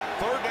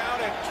Third down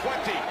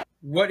and 20.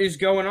 What is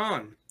going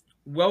on?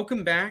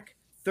 Welcome back.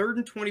 3rd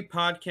and 20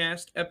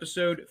 podcast,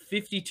 episode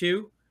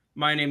 52.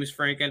 My name is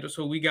Frank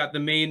Entwistle. We got the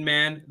main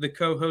man, the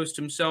co-host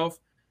himself,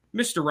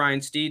 Mr.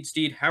 Ryan Steed.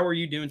 Steed, how are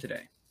you doing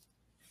today?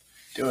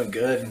 Doing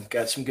good.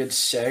 Got some good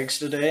segs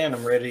today, and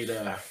I'm ready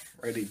to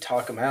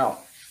talk them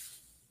out.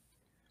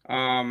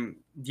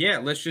 Yeah,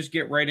 let's just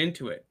get right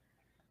into it.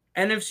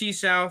 NFC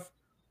South,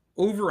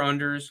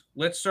 over-unders.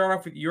 Let's start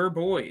off with your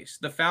boys,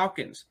 the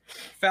Falcons.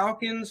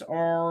 Falcons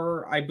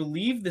are, I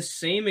believe, the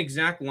same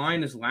exact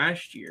line as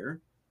last year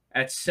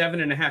at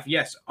 7.5.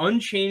 Yes,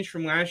 unchanged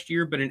from last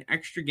year, but an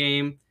extra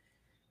game.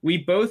 We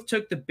both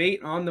took the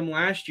bait on them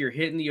last year,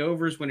 hitting the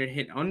overs when it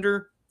hit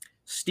under.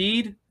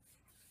 Steed,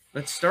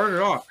 let's start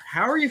it off.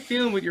 How are you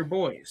feeling with your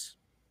boys?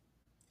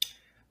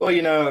 Well,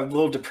 I'm a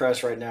little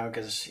depressed right now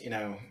because,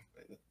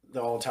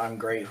 the all-time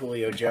great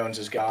Julio Jones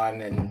is gone,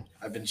 and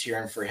I've been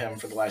cheering for him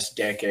for the last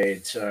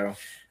decade. So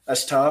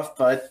that's tough,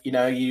 but,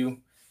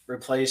 you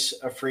replace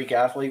a freak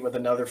athlete with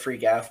another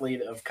freak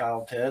athlete of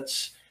Kyle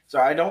Pitts. So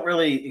I don't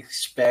really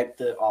expect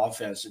the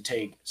offense to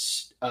take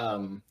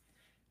a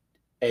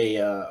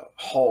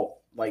halt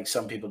like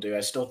some people do.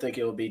 I still think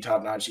it will be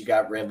top-notch. You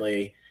got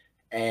Ridley,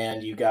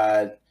 and you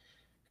got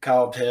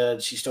Kyle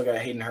Pitts. You still got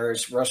Hayden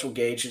Hurst. Russell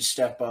Gage should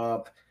step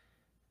up.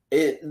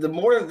 The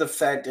more of the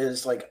fact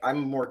is, I'm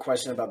more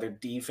questioning about their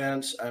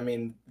defense. I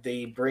mean,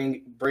 they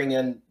bring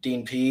in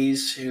Dean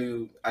Pease,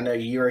 who I know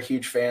you're a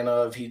huge fan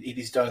of.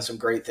 He's done some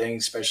great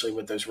things, especially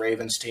with those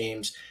Ravens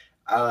teams.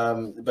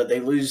 But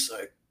they lose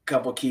a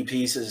couple key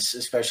pieces,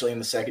 especially in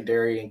the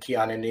secondary, and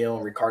Keanu Neal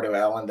and Ricardo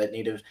Allen that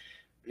needed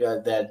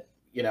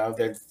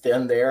they're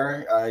thin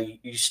there.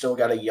 You still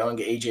got a young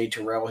A.J.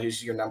 Terrell,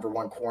 who's your number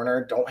one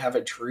corner. Don't have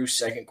a true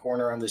second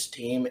corner on this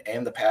team,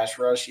 and the pass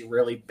rush. You're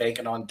really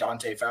banking on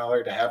Dante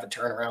Fowler to have a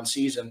turnaround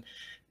season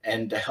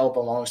and to help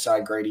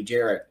alongside Grady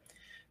Jarrett.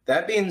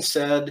 That being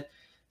said,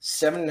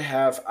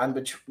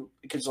 7.5,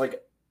 because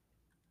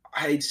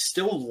I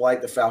still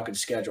like the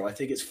Falcons' schedule. I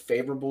think it's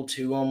favorable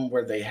to them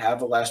where they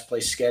have a last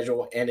place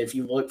schedule. And if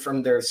you look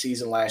from their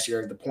season last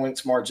year, the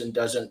points margin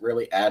doesn't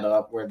really add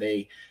up where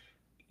they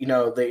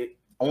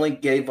only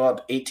gave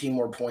up 18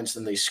 more points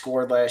than they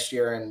scored last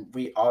year, and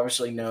we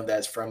obviously know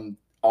that's from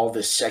all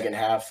the second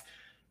half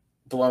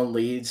blown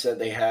leads that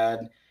they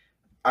had.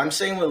 I'm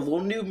saying with a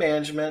little new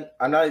management,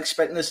 I'm not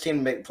expecting this team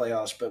to make the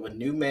playoffs, but with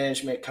new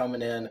management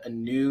coming in, a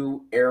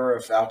new era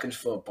of Falcons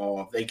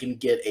football, they can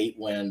get 8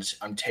 wins.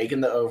 I'm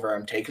taking the over.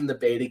 I'm taking the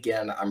bait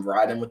again. I'm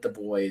riding with the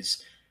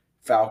boys.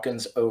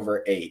 Falcons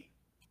over 8.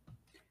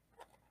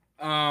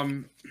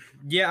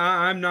 Yeah,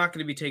 I'm not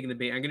going to be taking the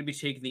bait. I'm going to be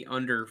taking the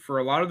under for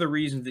a lot of the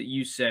reasons that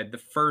you said. The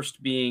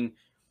first being,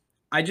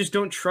 I just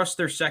don't trust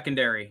their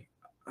secondary.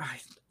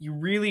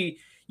 You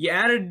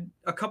added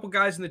a couple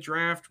guys in the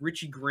draft,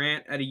 Richie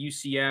Grant at a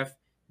UCF,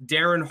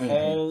 Darren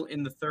Hall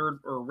in the third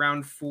or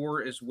round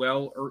 4 as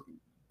well, or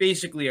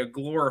basically a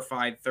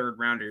glorified third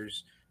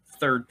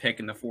pick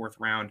in the 4th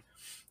round,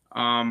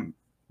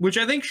 which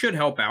I think should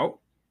help out.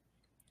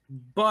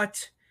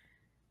 But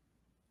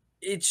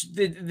it's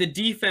the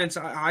defense.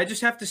 I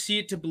just have to see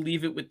it to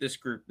believe it with this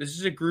group. This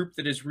is a group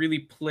that has really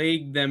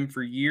plagued them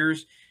for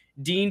years.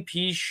 Dean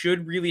Pease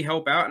should really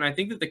help out, and I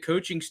think that the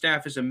coaching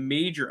staff is a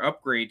major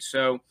upgrade.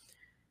 So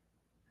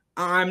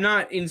I'm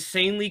not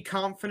insanely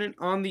confident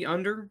on the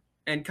under.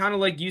 And kind of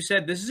like you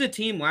said, this is a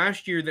team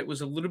last year that was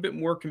a little bit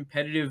more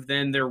competitive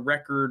than their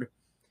record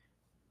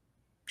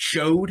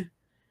showed.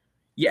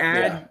 You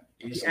add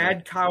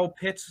Kyle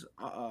Pitts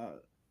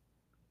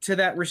to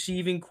that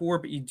receiving core,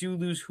 but you do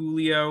lose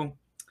Julio.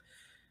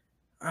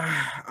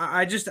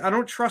 I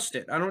don't trust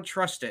it. I don't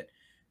trust it.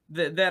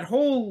 That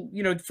whole,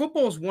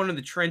 football is one of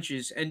the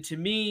trenches. And to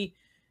me,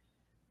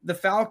 the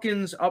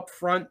Falcons up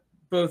front,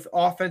 both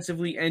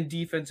offensively and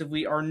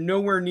defensively, are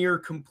nowhere near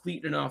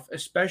complete enough,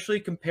 especially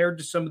compared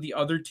to some of the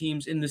other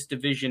teams in this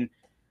division.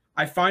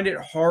 I find it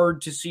hard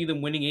to see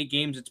them winning 8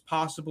 games. It's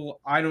possible.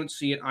 I don't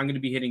see it. I'm going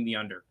to be hitting the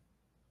under.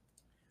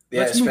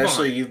 Yeah,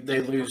 especially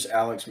they lose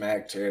Alex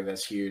Mack too.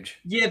 That's huge.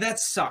 Yeah, that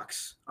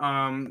sucks.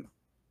 Alex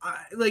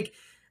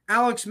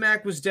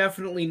Mack was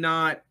definitely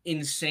not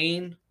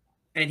insane,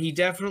 and he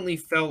definitely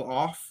fell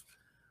off.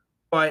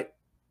 But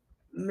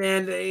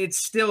man, it's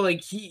still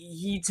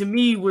he to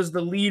me was the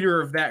leader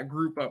of that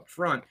group up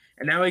front,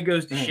 and now he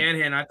goes to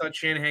Shanahan. I thought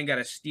Shanahan got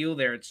a steal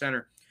there at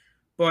center.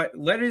 But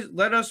let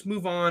us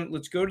move on.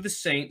 Let's go to the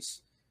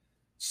Saints.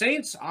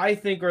 Saints, I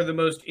think, are the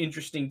most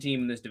interesting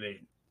team in this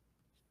division.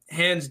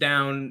 Hands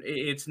down,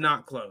 it's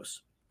not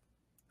close.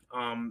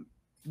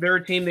 They're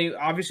a team, they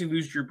obviously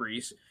lose Drew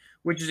Brees,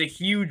 which is a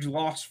huge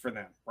loss for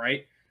them,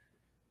 right?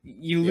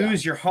 You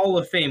lose your Hall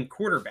of Fame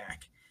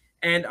quarterback.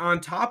 And on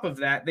top of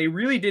that, they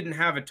really didn't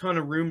have a ton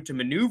of room to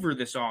maneuver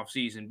this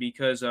offseason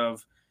because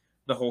of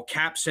the whole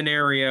cap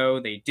scenario.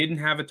 They didn't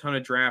have a ton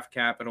of draft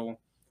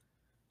capital.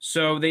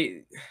 So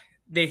they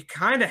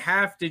kind of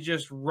have to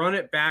just run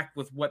it back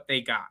with what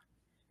they got.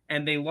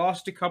 And they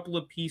lost a couple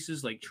of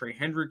pieces like Trey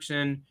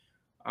Hendrickson.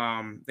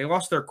 They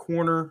lost their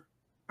corner.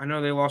 I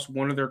know they lost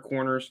one of their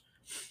corners.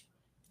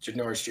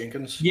 Janoris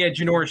Jenkins. Yeah,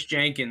 Janoris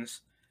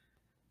Jenkins.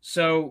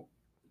 So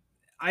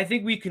I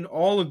think we can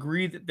all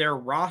agree that their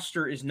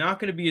roster is not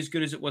going to be as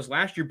good as it was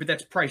last year, but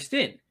that's priced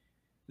in.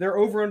 Their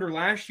over-under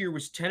last year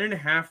was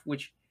 10.5,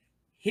 which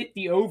hit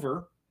the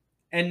over,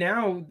 and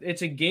now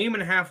it's a game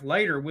and a half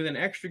lighter with an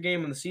extra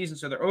game in the season,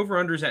 so their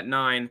over-under's at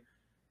 9.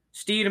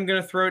 Steve, I'm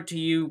going to throw it to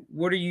you.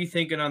 What are you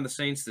thinking on the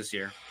Saints this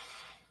year?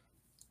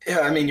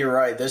 Yeah, I mean, you're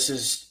right. This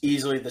is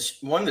easily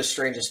one of the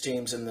strangest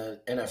teams in the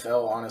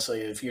NFL,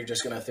 honestly, if you're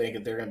just going to think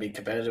if they're going to be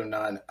competitive or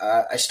not.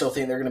 I still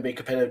think they're going to be a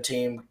competitive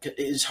team.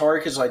 It's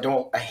hard because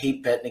I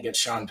hate betting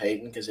against Sean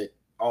Payton because it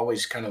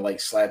always kind of like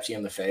slaps you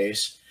in the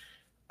face.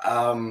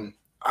 I'm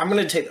going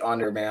to take the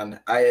under, man.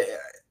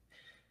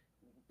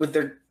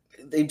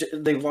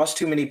 They've lost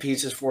too many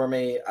pieces for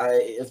me.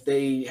 If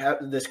they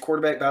have this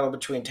quarterback battle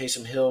between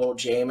Taysom Hill,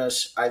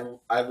 Jameis,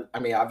 I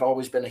mean, I've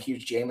always been a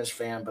huge Jameis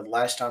fan, but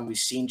last time we've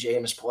seen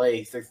Jameis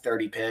play, through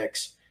 30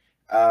 picks.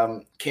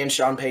 Can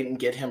Sean Payton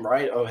get him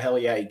right? Oh, hell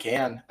yeah, he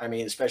can. I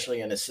mean,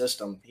 especially in his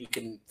system. He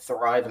can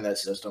thrive in that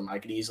system. I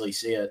could easily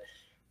see it.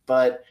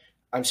 But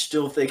I'm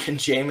still thinking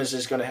Jameis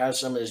is going to have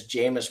some of his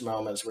Jameis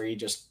moments where he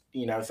just,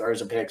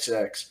 throws a pick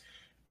six.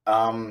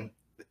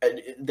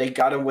 They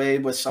got away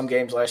with some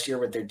games last year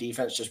with their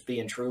defense just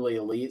being truly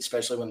elite,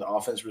 especially when the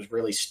offense was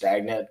really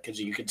stagnant because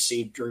you could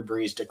see Drew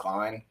Brees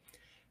decline.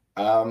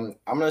 I'm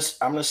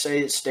gonna say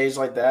it stays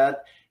like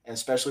that, and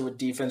especially with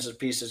defensive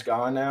pieces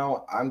gone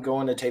now, I'm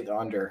going to take the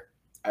under,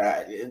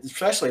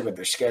 especially with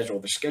their schedule.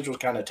 Their schedule's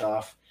kind of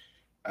tough.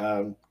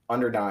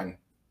 Under 9.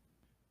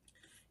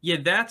 Yeah,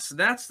 that's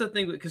the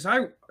thing, because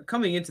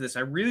coming into this,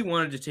 I really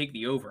wanted to take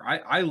the over.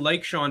 I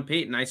like Sean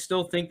Payton. I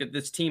still think that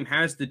this team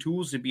has the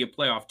tools to be a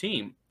playoff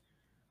team.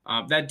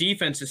 That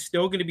defense is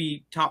still going to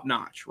be top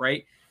notch,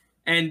 right?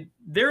 And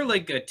they're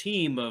like a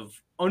team of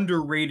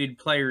underrated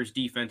players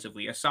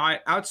defensively,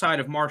 outside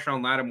of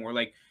Marshawn Lattimore.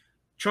 Like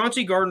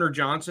Chauncey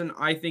Gardner-Johnson,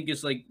 I think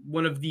is like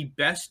one of the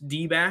best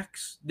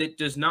D-backs that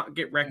does not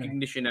get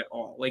recognition at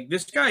all. Like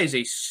this guy is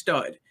a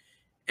stud.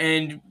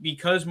 And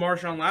because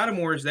Marshawn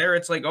Lattimore is there,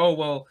 it's like, oh,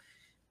 well,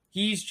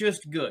 he's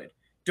just good.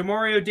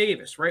 Demario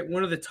Davis, right?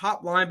 One of the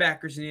top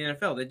linebackers in the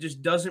NFL that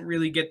just doesn't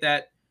really get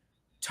that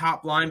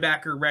top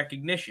linebacker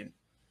recognition.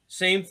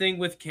 Same thing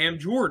with Cam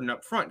Jordan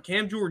up front.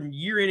 Cam Jordan,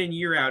 year in and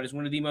year out, is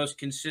one of the most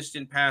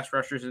consistent pass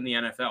rushers in the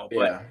NFL,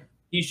 but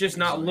he's just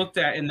not looked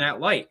at in that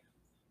light.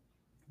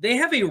 They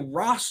have a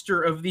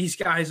roster of these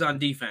guys on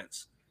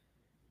defense.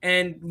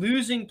 And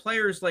losing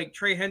players like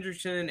Trey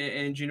Hendrickson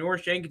and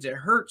Janoris Jenkins, it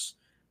hurts.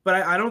 But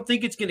I don't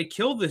think it's going to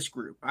kill this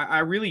group. I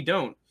really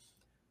don't.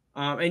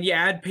 And you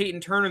add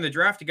Peyton Turner in the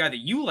draft, a guy that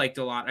you liked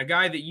a lot, a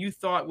guy that you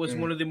thought was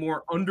one of the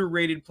more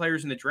underrated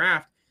players in the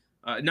draft.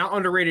 Not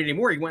underrated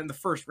anymore. He went in the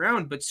first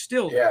round, but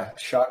still. Yeah,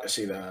 shocked to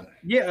see that.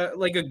 Yeah,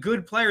 like a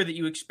good player that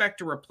you expect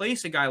to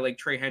replace a guy like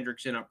Trey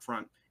Hendrickson up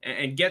front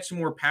and get some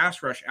more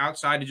pass rush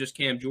outside of just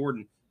Cam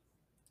Jordan.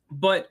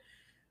 But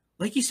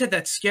like you said,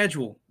 that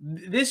schedule,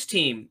 this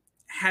team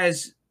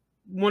has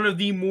one of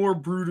the more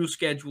brutal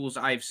schedules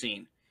I've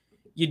seen.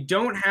 You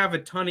don't have a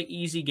ton of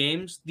easy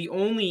games. The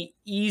only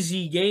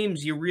easy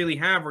games you really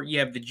have are you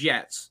have the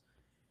Jets.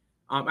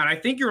 And I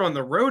think you're on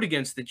the road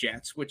against the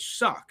Jets, which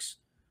sucks.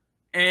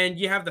 And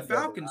you have the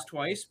Falcons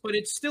twice, but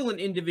it's still an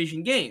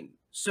in-division game.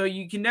 So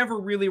you can never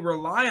really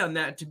rely on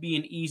that to be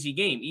an easy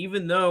game.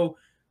 Even though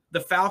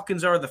the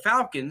Falcons are the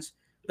Falcons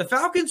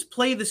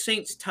play the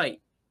Saints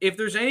tight. If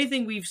there's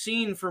anything we've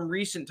seen from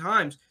recent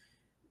times,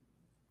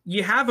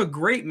 you have a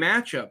great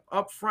matchup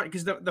up front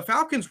because the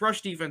Falcons'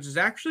 rush defense is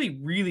actually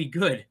really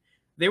good.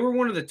 They were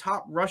one of the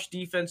top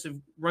rushing defense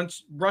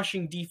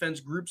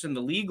groups in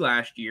the league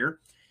last year.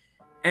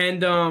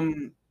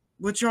 And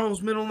what's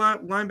y'all's middle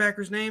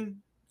linebacker's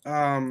name?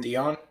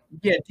 Deion?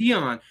 Yeah,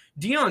 Deion.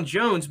 Deion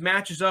Jones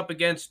matches up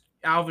against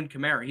Alvin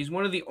Kamara. He's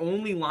one of the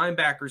only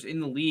linebackers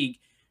in the league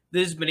that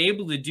has been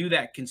able to do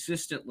that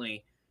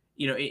consistently,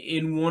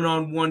 in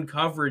one-on-one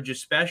coverage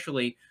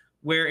especially,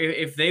 where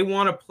if they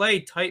want to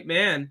play tight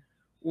man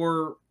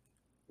or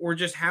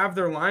just have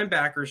their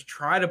linebackers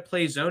try to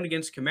play zone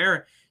against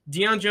Kamara,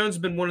 Deion Jones has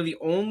been one of the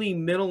only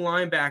middle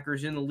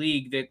linebackers in the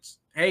league that's,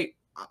 hey,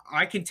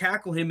 I can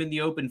tackle him in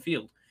the open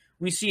field.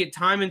 We see it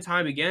time and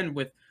time again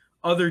with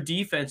other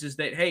defenses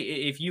that, hey,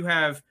 if you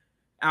have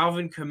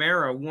Alvin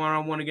Kamara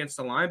one-on-one against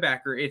the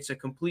linebacker, it's a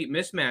complete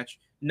mismatch.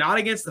 Not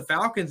against the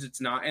Falcons,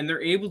 it's not, and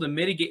they're able to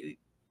mitigate.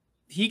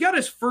 He got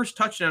his first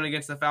touchdown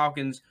against the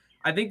Falcons,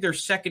 I think their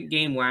second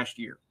game last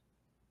year,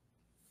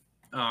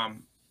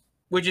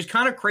 which is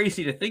kind of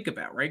crazy to think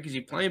about, right? Because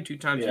you play him 2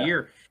 times a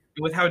year.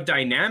 With how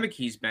dynamic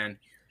he's been,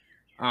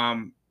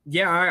 I'm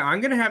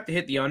going to have to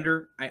hit the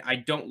under. I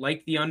don't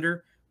like the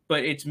under,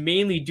 but it's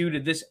mainly due to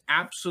this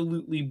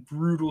absolutely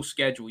brutal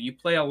schedule. You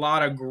play a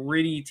lot of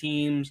gritty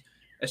teams,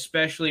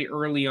 especially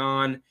early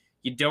on.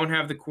 You don't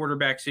have the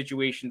quarterback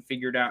situation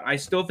figured out. I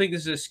still think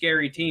this is a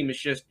scary team.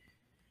 It's just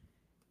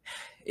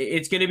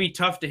it's going to be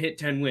tough to hit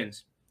 10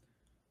 wins.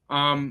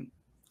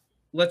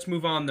 Let's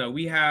move on, though.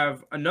 We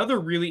have another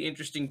really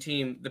interesting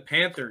team, the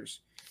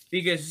Panthers,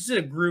 because this is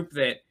a group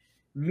that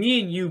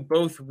me and you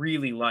both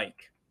really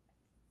like.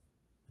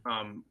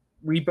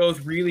 We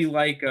both really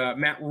like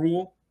Matt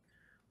Rule.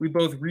 We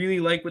both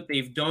really like what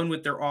they've done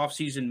with their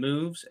offseason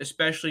moves,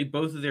 especially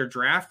both of their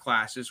draft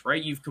classes,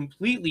 right? You've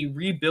completely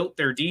rebuilt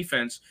their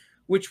defense,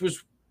 which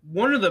was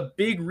one of the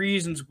big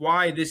reasons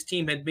why this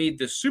team had made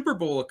the Super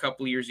Bowl a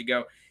couple of years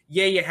ago.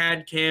 Yeah, you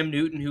had Cam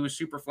Newton, who was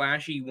super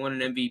flashy, he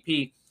won an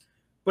MVP.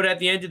 But at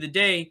the end of the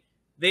day,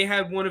 they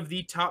had one of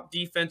the top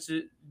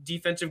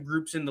defensive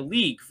groups in the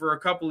league for a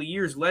couple of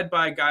years, led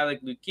by a guy like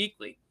Luke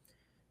Kuechly.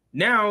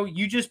 Now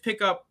you just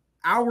pick up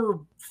our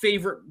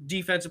favorite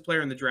defensive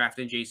player in the draft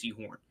in J.C.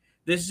 Horn.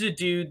 This is a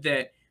dude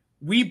that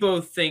we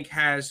both think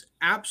has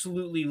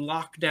absolutely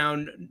locked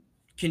down,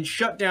 can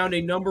shut down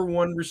a number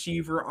one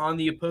receiver on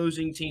the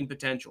opposing team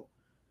potential,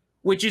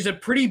 which is a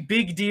pretty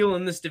big deal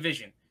in this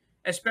division,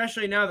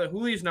 especially now that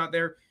Julio's not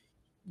there.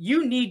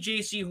 You need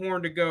J.C.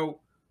 Horn to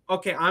go,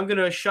 okay, I'm going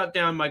to shut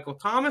down Michael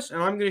Thomas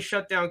and I'm going to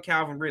shut down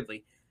Calvin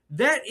Ridley.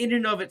 That in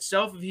and of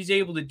itself, if he's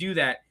able to do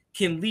that,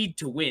 can lead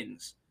to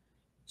wins.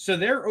 So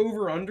their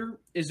over-under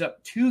is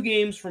up 2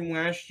 games from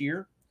last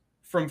year,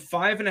 from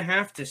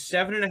 5.5 to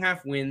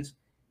 7.5 wins.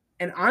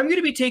 And I'm going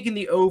to be taking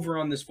the over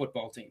on this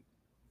football team,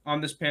 on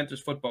this Panthers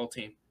football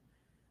team.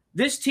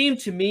 This team,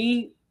 to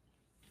me,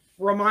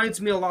 reminds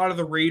me a lot of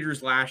the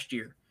Raiders last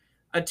year.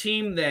 A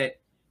team that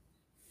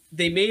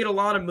they made a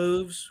lot of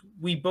moves.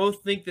 We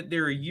both think that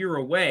they're a year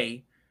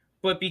away.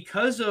 But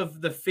because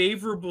of the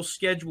favorable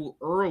schedule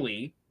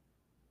early,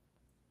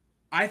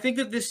 I think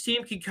that this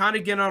team can kind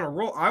of get on a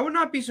roll. I would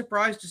not be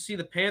surprised to see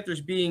the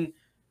Panthers being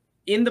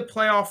in the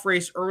playoff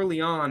race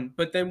early on,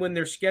 but then when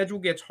their schedule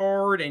gets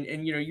hard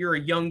and you know, you're a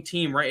young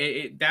team,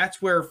 right?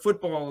 That's where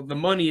football, the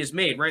money is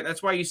made, right?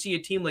 That's why you see a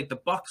team like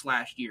the Bucs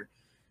last year.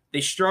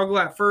 They struggle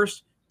at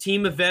first,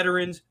 team of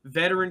veterans,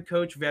 veteran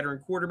coach, veteran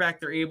quarterback,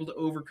 they're able to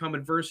overcome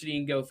adversity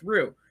and go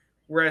through.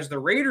 Whereas the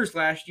Raiders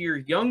last year,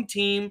 young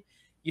team,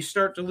 you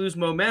start to lose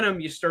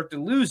momentum, you start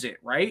to lose it,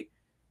 right?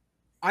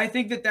 I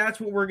think that that's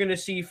what we're going to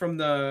see from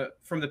the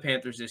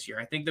Panthers this year.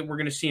 I think that we're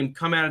going to see them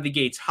come out of the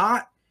gates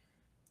hot,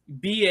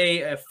 be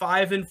a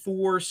 5-4,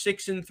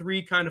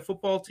 6-3 kind of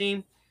football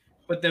team,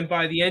 but then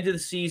by the end of the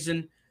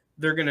season,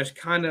 they're going to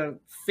kind of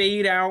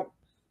fade out,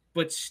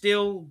 but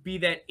still be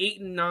that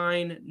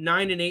 8-9,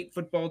 9-8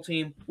 football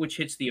team, which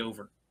hits the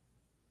over.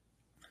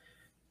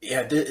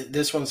 Yeah,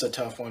 this one's a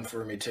tough one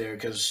for me too,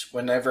 because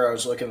whenever I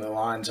was looking at the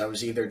lines, I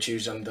was either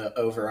choosing the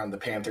over on the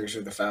Panthers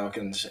or the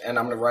Falcons, and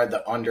I'm going to ride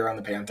the under on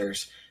the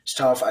Panthers. It's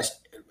tough.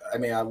 I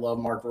mean, I love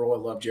Mark Rule. I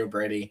love Joe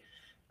Brady.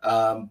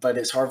 But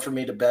it's hard for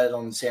me to bet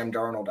on Sam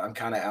Darnold. I'm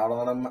kind of out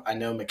on him. I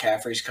know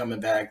McCaffrey's coming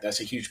back. That's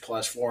a huge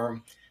plus for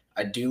him.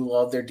 I do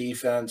love their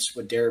defense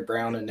with Derrick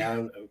Brown, and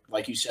now,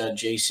 like you said,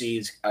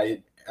 JC's.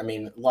 I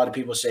mean, a lot of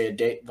people say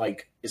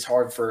it's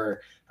hard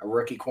for a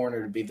rookie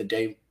corner to be the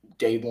day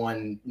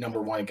one number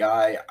one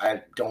guy.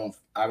 I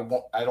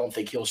don't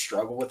think he'll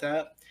struggle with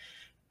that.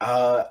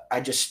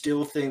 I just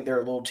still think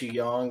they're a little too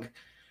young.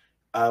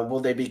 Will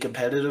they be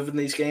competitive in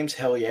these games?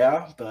 Hell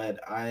yeah,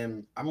 but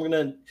I'm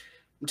gonna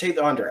take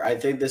the under. I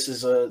think this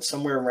is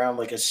somewhere around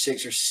like a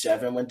 6 or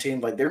 7 win team.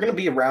 Like they're gonna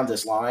be around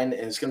this line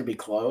and it's gonna be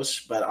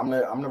close, but I'm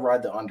gonna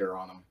ride the under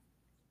on them.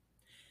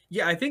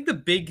 Yeah, I think the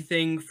big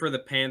thing for the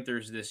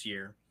Panthers this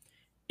year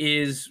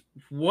is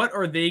what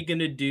are they going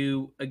to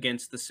do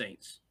against the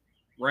Saints,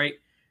 right?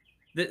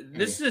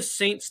 This is a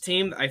Saints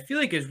team that I feel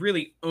like has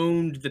really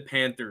owned the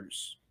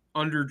Panthers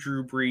under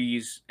Drew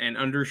Brees and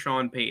under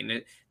Sean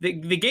Payton.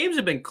 The games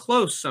have been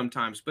close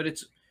sometimes, but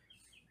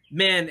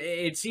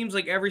it seems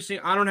like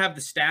I don't have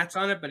the stats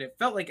on it, but it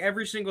felt like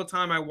every single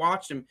time I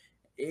watched them,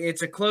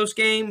 it's a close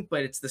game,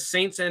 but it's the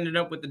Saints ended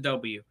up with the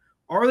W.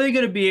 Are they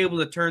going to be able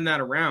to turn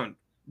that around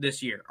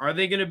this year? Are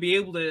they going to be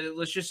able to,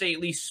 let's just say, at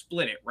least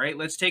split it, right?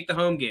 Let's take the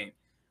home game.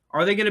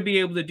 Are they going to be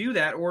able to do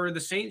that, or are the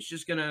Saints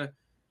just going to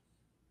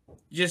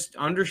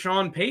under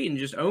Sean Payton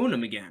just own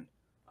them again?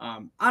 I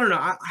don't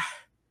know.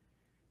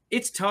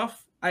 It's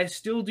tough. I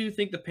still do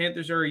think the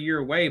Panthers are a year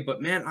away,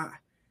 but man,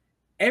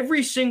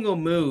 every single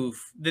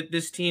move that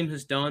this team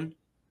has done,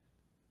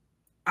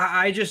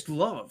 I just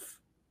love.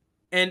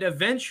 And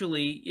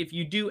eventually, if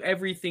you do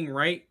everything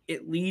right,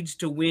 it leads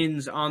to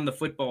wins on the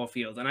football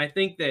field. And I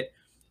think that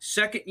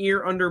second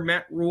year under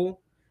Matt Rule,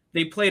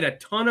 they played a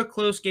ton of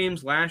close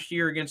games last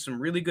year against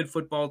some really good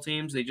football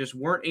teams. They just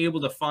weren't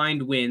able to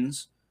find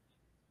wins.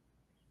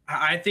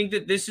 I think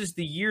that this is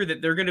the year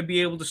that they're going to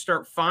be able to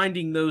start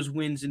finding those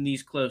wins in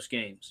these close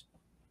games.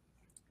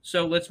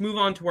 So let's move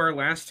on to our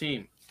last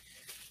team.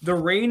 The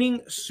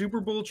reigning Super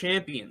Bowl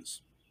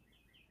champions,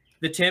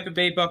 the Tampa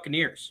Bay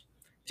Buccaneers.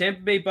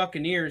 Tampa Bay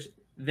Buccaneers,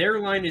 their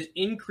line is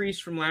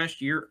increased from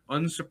last year,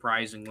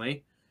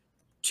 unsurprisingly,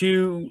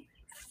 to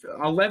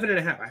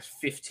 11.5.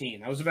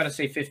 15. I was about to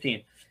say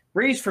 15.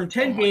 Raised from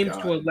 10 games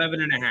to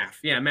 11.5.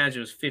 Yeah, imagine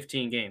it was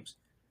 15 games.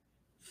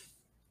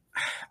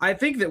 I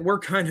think that we're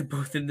kind of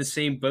both in the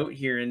same boat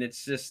here, and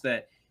it's just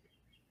that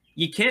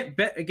you can't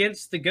bet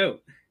against the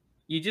GOAT.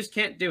 You just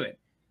can't do it.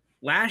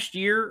 Last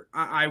year,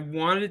 I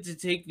wanted to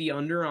take the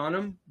under on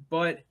him,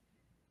 but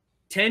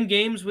 10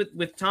 games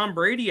with Tom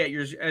Brady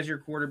as your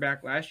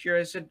quarterback last year,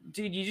 I said,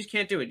 dude, you just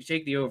can't do it. You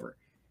take the over.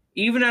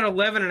 even at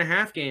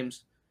 11.5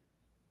 games,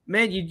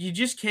 man, you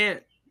just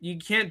can't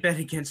bet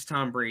against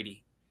Tom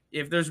Brady.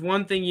 If there's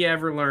one thing you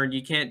ever learned,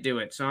 you can't do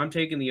it. So I'm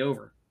taking the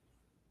over.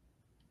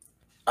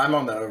 I'm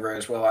on the over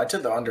as well. I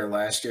took the under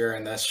last year,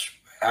 and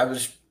I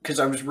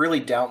was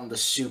really doubting the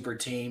super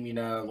team,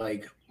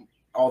 like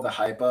all the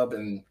hype up,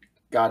 and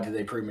God, did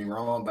they prove me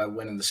wrong by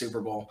winning the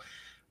Super Bowl.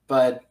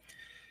 But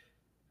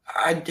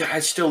I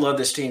still love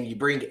this team. You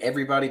bring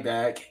everybody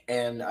back,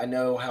 and I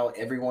know how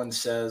everyone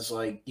says,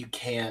 like, you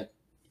can't.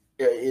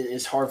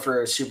 It's hard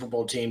for a Super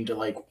Bowl team to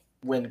like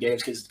win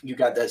games because you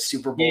got that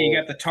Super Yeah, you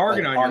Bowl got the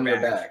target like on your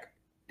your back. back,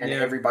 and Yeah.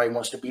 everybody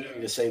wants to beat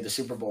you to save the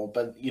Super Bowl.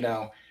 But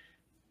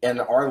in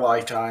our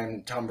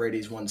lifetime, Tom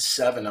Brady's won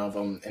 7 of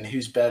them, and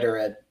who's better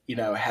at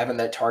having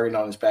that target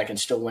on his back and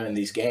still winning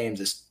these games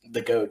is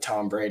the GOAT,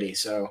 Tom Brady.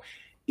 So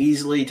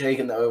easily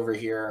taking the over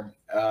here.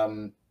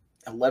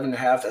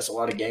 11.5, that's a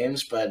lot of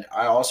games, but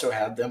I also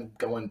have them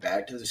going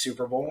back to the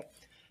Super Bowl.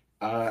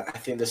 I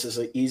think this is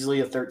easily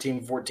a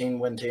 13-14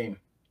 win team.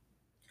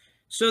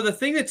 So the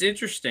thing that's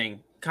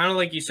interesting, kind of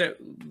like you said,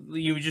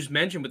 you just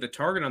mentioned with the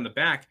target on the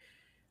back,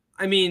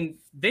 I mean,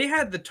 they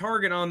had the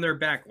target on their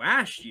back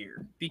last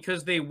year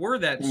because they were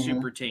that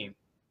super team,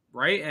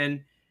 right?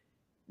 And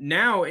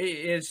now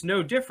it's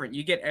no different.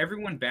 You get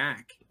everyone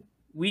back.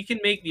 We can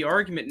make the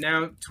argument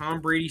now, Tom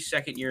Brady's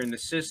second year in the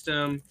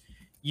system.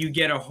 You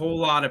get a whole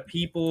lot of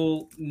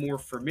people more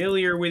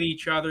familiar with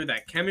each other,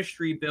 that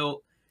chemistry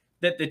built,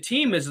 that the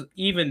team is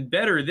even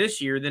better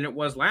this year than it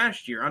was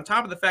last year. On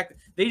top of the fact that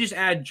they just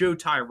add Joe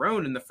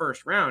Tyrone in the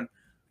first round,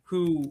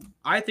 who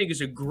I think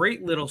is a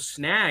great little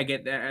snag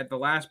at the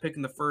last pick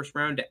in the first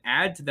round to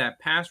add to that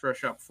pass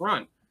rush up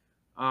front.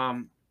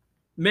 Man,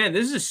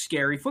 this is a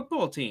scary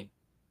football team.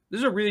 This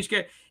is a really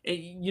scary,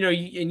 and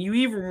you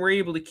even were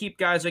able to keep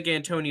guys like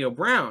Antonio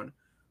Brown,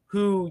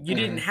 who you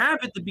didn't have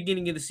at the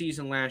beginning of the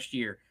season last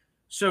year.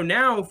 So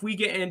now, if we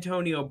get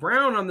Antonio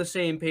Brown on the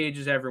same page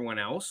as everyone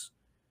else,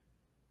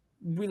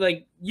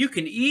 you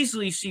can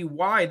easily see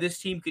why this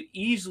team could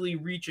easily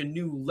reach a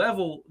new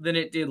level than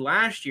it did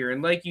last year.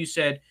 And like you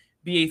said,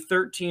 be a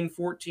 13,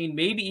 14,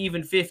 maybe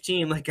even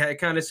 15, like I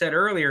kind of said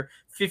earlier,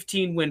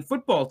 15-win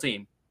football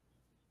team.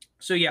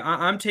 So, yeah,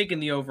 I'm taking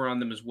the over on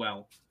them as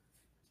well.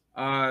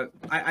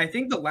 I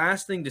think the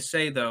last thing to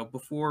say, though,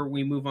 before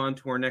we move on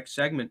to our next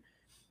segment,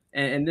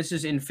 and this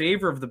is in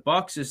favor of the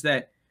Bucs, is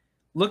that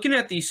looking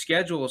at these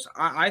schedules,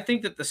 I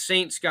think that the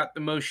Saints got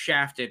the most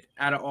shafted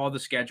out of all the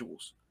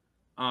schedules.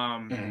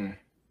 Yeah,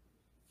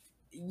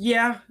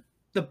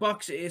 the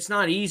Bucs, it's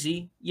not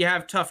easy. You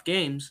have tough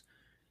games,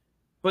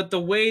 but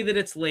the way that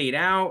it's laid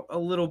out a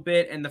little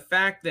bit, and the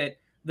fact that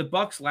the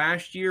Bucs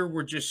last year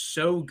were just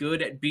so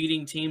good at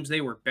beating teams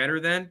they were better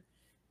than,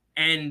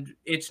 and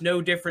it's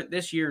no different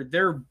this year.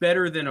 They're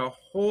better than a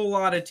whole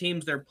lot of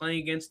teams they're playing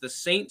against. The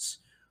Saints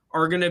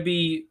are going to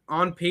be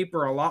on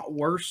paper a lot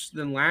worse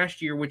than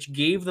last year, which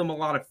gave them a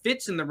lot of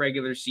fits in the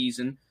regular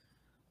season.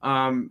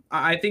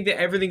 I think that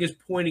everything is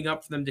pointing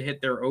up for them to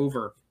hit their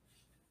over.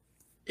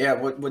 Yeah,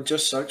 what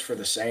just sucks for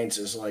the Saints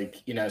is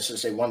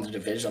since they won the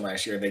division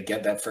last year, they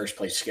get that first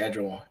place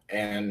schedule,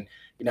 and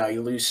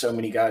you lose so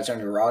many guys on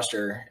your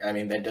roster. I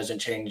mean, that doesn't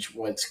change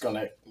what's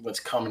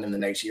coming in the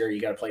next year. You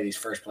got to play these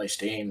first place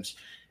teams,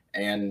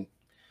 and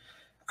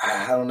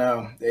I don't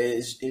know.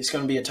 It's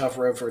going to be a tough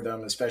road for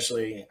them,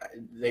 especially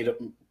they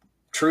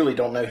truly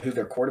don't know who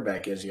their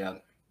quarterback is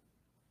yet.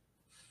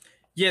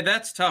 Yeah,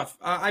 that's tough.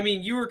 I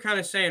mean, you were kind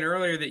of saying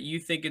earlier that you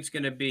think it's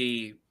going to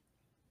be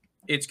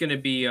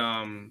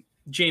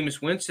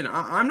Jameis Winston.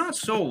 I'm not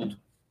sold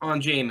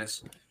on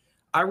Jameis.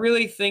 I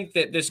really think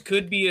that this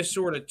could be a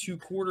sort of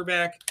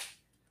 2-quarterback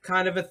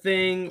kind of a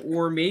thing,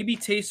 or maybe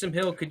Taysom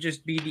Hill could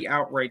just be the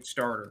outright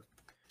starter.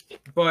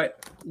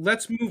 But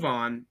let's move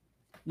on.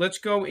 Let's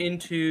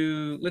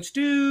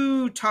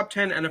do top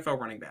 10 NFL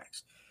running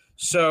backs.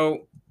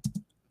 So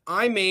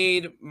I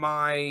made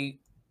my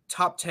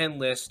top 10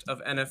 list of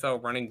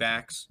NFL running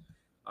backs.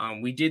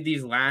 We did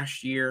these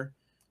last year.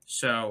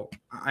 So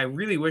I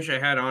really wish I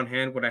had on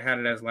hand what I had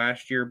it as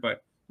last year,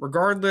 but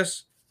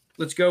regardless,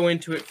 let's go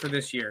into it for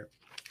this year.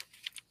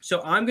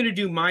 So I'm going to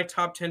do my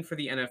top 10 for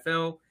the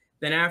NFL.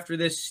 Then after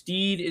this,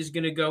 Steed is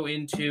going to go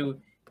into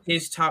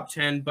his top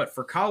 10, but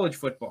for college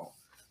football.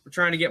 We're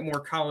trying to get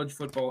more college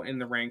football in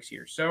the ranks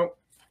here. So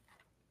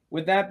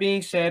with that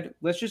being said,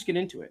 let's just get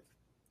into it.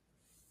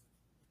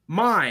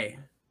 My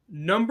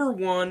number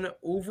 1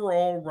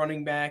 overall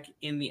running back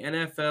in the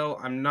NFL,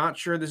 I'm not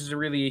sure this is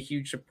really a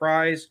huge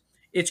surprise.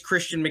 It's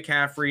Christian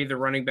McCaffrey, the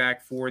running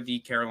back for the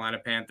Carolina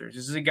Panthers.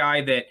 This is a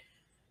guy that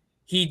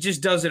he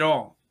just does it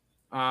all.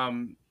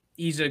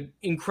 He's an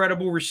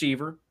incredible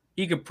receiver.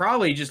 He could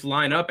probably just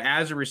line up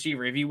as a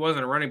receiver. If he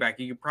wasn't a running back,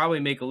 he could probably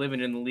make a living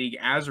in the league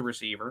as a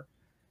receiver.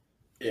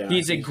 Yeah,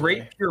 he's a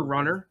great pure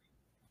runner.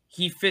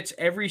 He fits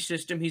every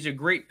system. He's a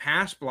great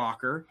pass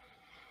blocker.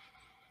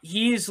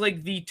 He is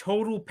like the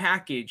total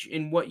package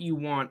in what you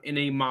want in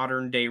a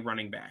modern day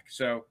running back.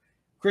 So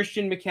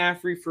Christian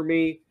McCaffrey, for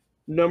me,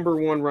 number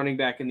 1 running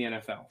back in the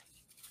NFL.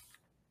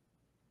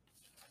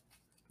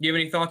 Do you have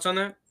any thoughts on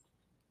that?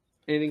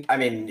 Anything? I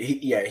mean,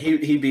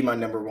 he'd be my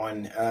number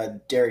one.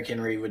 Derrick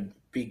Henry would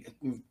be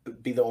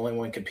the only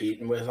one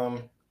competing with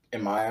him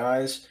in my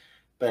eyes.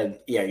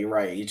 But yeah, you're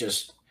right. I mean,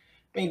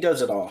 he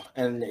does it all,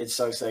 and it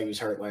sucks that he was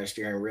hurt last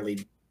year and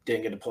really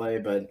didn't get to play.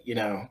 But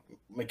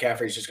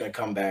McCaffrey's just going to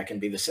come back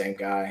and be the same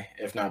guy,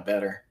 if not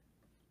better.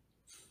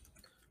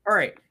 All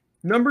right.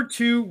 Number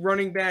 2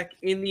 running back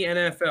in the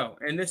NFL.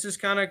 And this is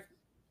kind of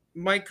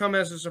might come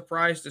as a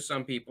surprise to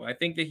some people. I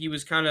think that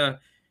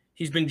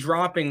he's been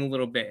dropping a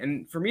little bit.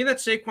 And for me,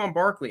 that's Saquon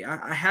Barkley.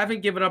 I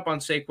haven't given up on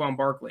Saquon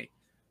Barkley.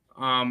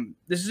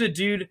 This is a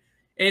dude,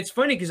 and it's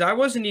funny because I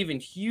wasn't even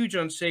huge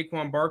on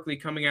Saquon Barkley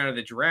coming out of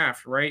the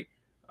draft, right?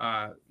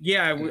 I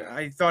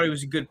thought he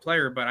was a good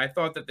player, but I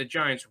thought that the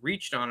Giants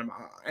reached on him,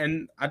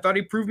 and I thought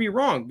he proved me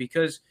wrong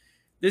because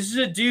this is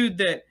a dude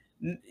that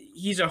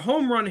he's a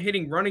home run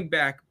hitting running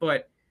back,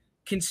 but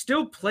can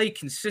still play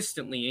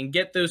consistently and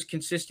get those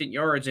consistent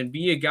yards and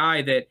be a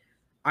guy that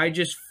I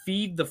just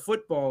feed the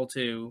football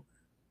to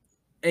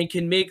and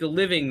can make a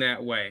living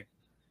that way.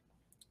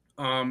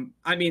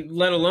 I mean,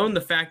 let alone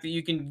the fact that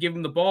you can give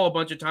him the ball a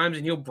bunch of times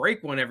and he'll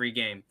break one every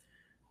game.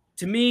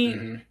 To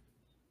me,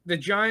 the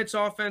Giants'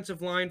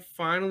 offensive line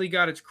finally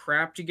got its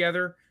crap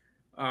together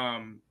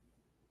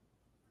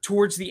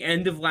towards the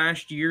end of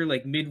last year,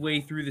 like midway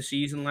through the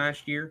season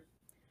last year.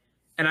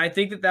 And I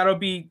think that that'll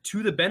be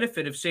to the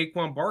benefit of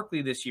Saquon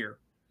Barkley this year.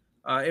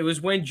 It was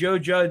when Joe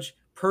Judge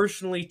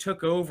personally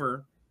took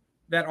over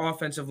that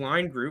offensive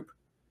line group.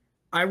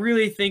 I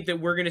really think that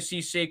we're going to see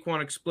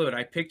Saquon explode.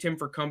 I picked him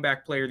for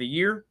comeback player of the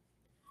year.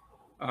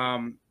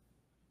 I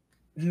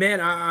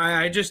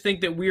just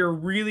think that we are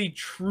really,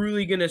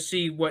 truly going to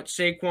see what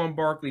Saquon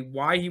Barkley,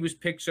 why he was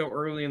picked so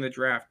early in the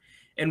draft,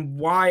 and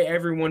why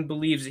everyone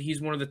believes that he's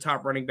one of the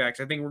top running backs.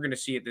 I think we're going to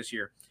see it this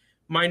year.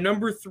 My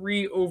number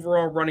 3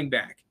 overall running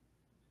back,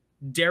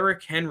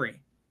 Derrick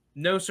Henry.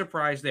 No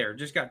surprise there.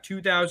 Just got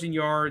 2,000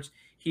 yards.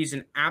 He's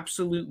an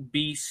absolute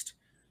beast.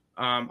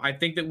 I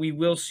think that we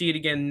will see it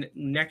again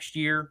next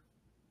year.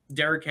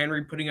 Derrick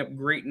Henry putting up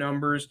great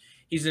numbers.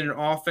 He's in an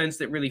offense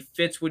that really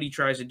fits what he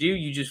tries to do.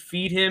 You just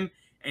feed him,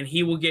 and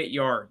he will get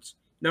yards.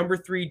 Number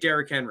 3,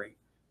 Derrick Henry.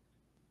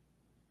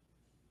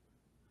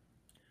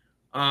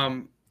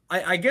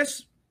 I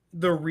guess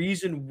the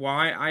reason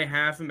why I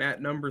have him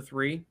at number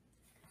 3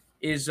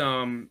 is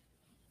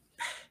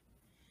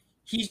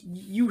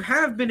you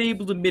have been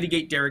able to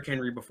mitigate Derrick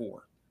Henry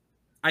before.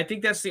 I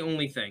think that's the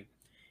only thing.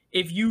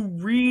 If you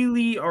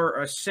really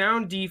are a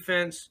sound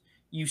defense,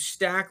 you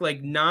stack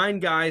like 9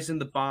 guys in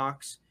the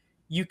box,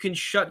 you can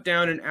shut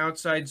down an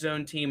outside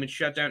zone team and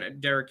shut down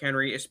Derrick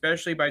Henry,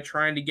 especially by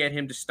trying to get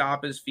him to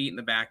stop his feet in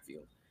the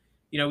backfield.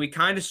 We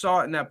kind of saw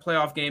it in that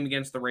playoff game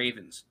against the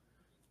Ravens.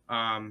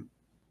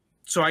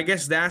 So I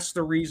guess that's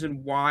the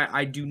reason why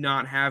I do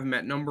not have him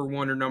at number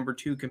 1 or number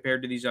 2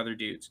 compared to these other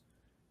dudes.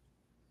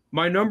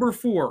 My number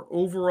 4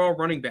 overall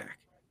running back,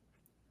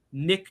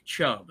 Nick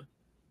Chubb.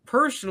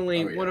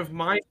 Personally, one of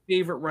my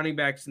favorite running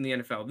backs in the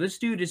NFL. This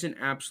dude is an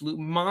absolute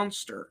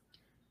monster.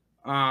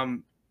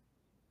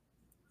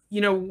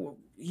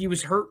 He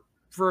was hurt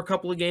for a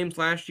couple of games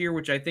last year,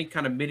 which I think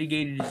kind of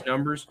mitigated his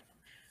numbers.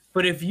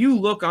 But if you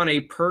look on a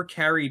per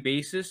carry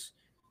basis,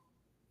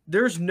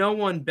 there's no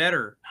one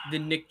better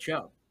than Nick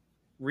Chubb.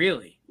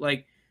 Really.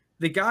 Like,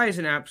 the guy is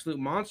an absolute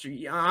monster.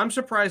 I'm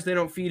surprised they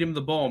don't feed him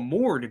the ball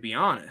more, to be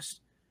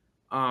honest.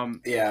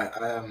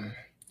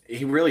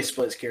 He really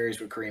splits carries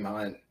with Kareem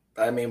Hunt.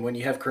 I mean, when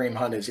you have Kareem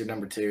Hunt as your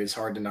number 2, it's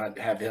hard to not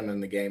have him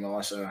in the game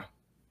also.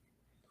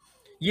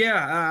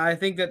 Yeah, I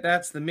think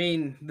that's the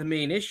main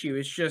issue.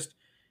 It's just,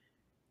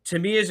 to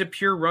me, as a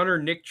pure runner,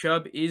 Nick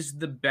Chubb is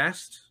the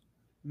best.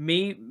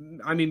 Maybe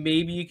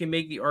you can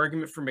make the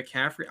argument for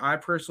McCaffrey. I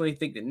personally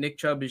think that Nick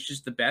Chubb is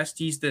just the best.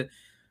 He's the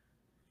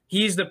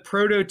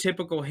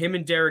prototypical, him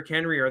and Derrick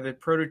Henry are the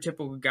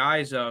prototypical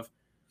guys of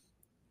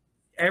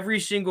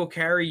every single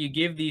carry you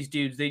give these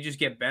dudes, they just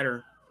get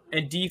better.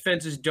 And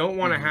defenses don't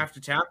want to have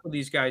to tackle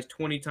these guys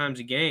 20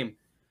 times a game.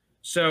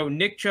 So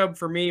Nick Chubb,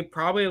 for me,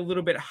 probably a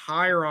little bit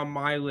higher on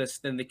my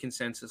list than the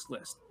consensus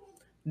list.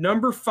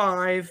 Number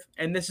 5,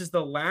 and this is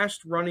the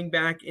last running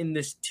back in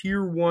this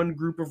tier 1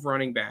 group of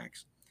running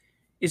backs,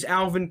 is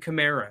Alvin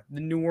Kamara, the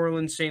New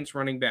Orleans Saints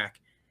running back.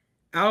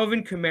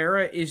 Alvin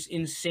Kamara is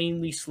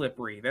insanely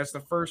slippery. That's the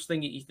first thing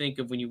that you think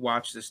of when you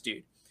watch this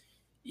dude.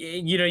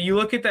 You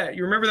look at that.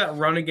 You remember that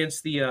run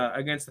against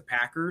the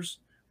Packers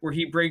where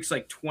he breaks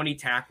like 20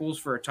 tackles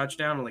for a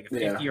touchdown and like a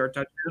 50-yard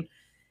touchdown?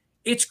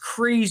 It's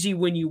crazy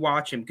when you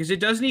watch him because it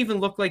doesn't even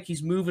look like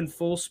he's moving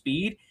full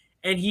speed,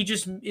 and he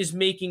just is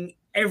making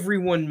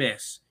everyone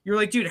miss. You're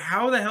like, dude,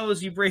 how the hell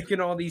is he breaking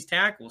all these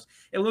tackles?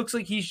 It looks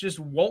like he's just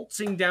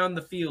waltzing down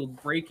the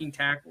field breaking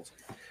tackles.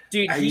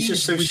 Dude, he's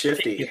just so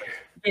shifty.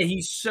 Yeah,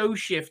 he's so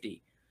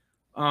shifty.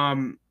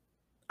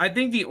 I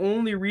think the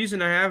only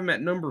reason I have him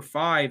at number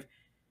 5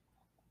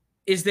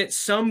 is that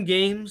some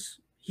games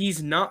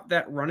he's not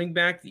that running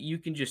back that you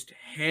can just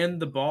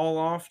hand the ball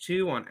off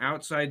to on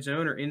outside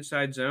zone or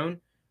inside zone,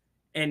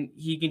 and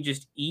he can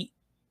just eat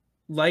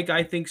like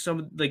I think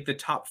some like the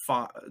top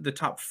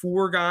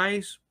 4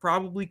 guys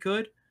probably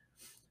could.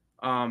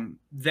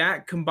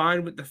 That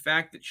combined with the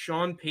fact that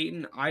Sean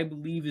Payton, I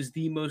believe, is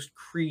the most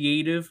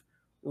creative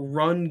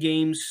run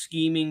game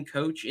scheming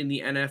coach in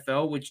the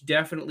NFL, which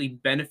definitely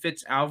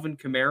benefits Alvin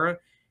Kamara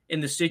in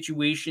the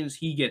situations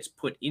he gets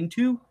put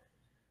into.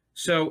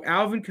 So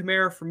Alvin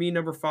Kamara for me,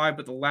 number 5,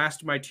 but the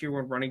last of my tier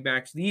 1 running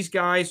backs. These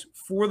guys,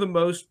 for the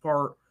most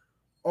part,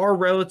 are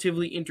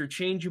relatively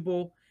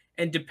interchangeable.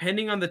 And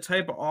depending on the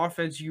type of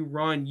offense you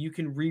run, you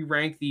can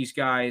re-rank these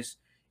guys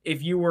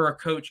if you were a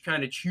coach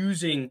kind of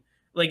choosing,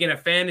 like in a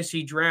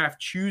fantasy draft,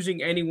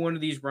 choosing any one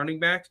of these running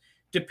backs.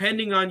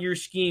 Depending on your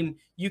scheme,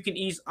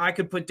 I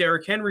could put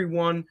Derrick Henry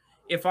 1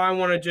 if I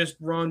want to just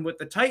run what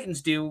the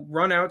Titans do,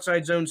 run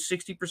outside zone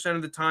 60%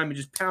 of the time and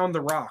just pound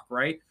the rock,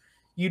 right?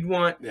 You'd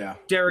want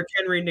Derrick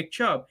Henry, Nick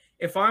Chubb.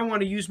 If I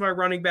want to use my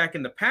running back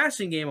in the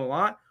passing game a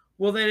lot,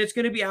 well, then it's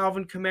going to be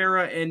Alvin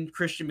Kamara and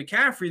Christian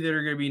McCaffrey that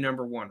are going to be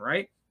number 1,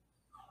 right?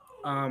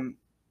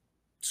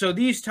 So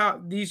these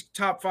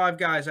top 5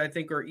 guys, I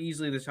think, are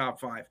easily the top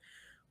 5.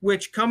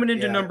 Which coming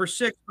into number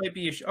 6 might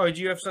be. Do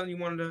you have something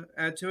you wanted to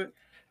add to it?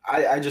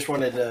 I just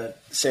wanted to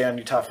say on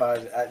your top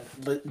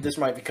 5, this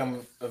might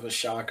become of a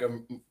shock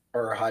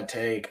or a hot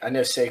take. I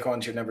know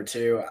Saquon's your number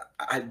 2.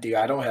 I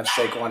don't have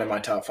Saquon in my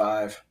top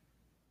 5.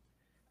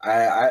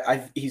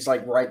 He's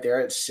like right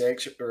there at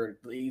 6, or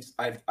at least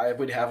I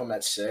would have him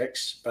at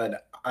 6,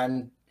 but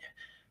I'm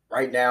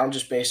right now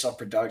just based off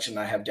production,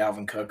 I have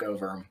Dalvin Cook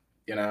over him.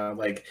 You know,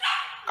 like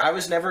I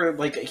was never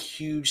like a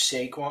huge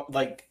Saquon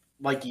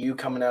like you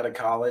coming out of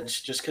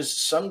college, just because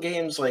some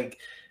games, like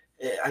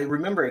I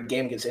remember a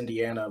game against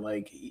Indiana,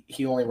 like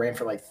he only ran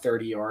for like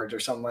 30 yards or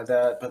something like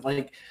that, but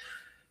like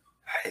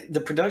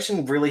the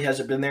production really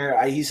hasn't been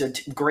there. He's a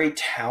great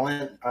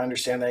talent. I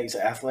understand that he's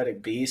an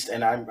athletic beast,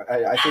 and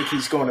I think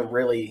he's going to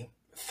really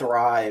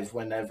thrive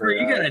whenever.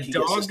 You got a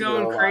dog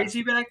going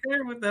crazy back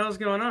there? What the hell's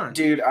going on,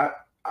 dude?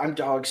 I'm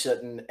dog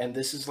sitting, and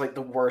this is like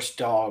the worst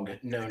dog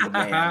known to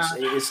man.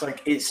 It's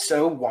like it's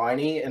so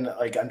whiny, and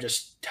like I'm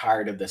just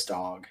tired of this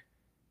dog.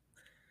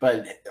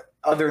 But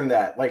other than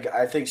that, like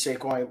I think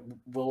Saquon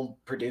will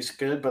produce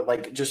good, but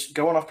like just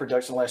going off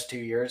production the last 2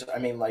 years, I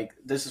mean, like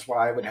this is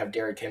why I would have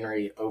Derrick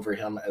Henry over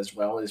him as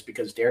well, is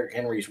because Derrick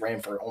Henry's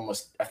ran for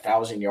almost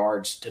 1,000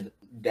 yards to the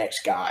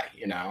next guy.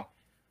 You know,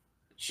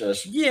 it's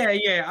just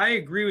yeah, I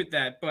agree with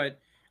that, but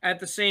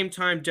at the same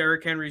time,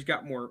 Derrick Henry's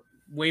got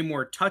way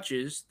more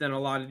touches than a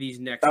lot of these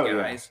next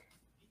guys.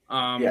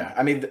 Yeah,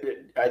 I mean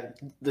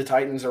the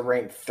Titans are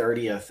ranked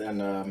 30th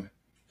in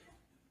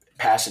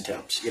pass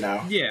attempts, you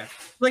know? Yeah.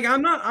 Like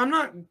I'm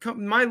not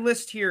my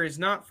list here is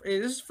not,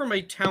 this is from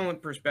a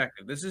talent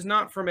perspective. This is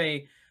not from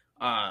a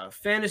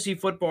fantasy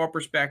football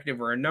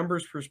perspective or a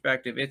numbers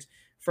perspective. It's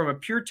from a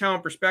pure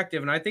talent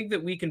perspective. And I think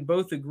that we can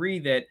both agree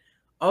that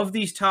of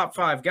these top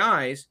 5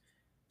 guys,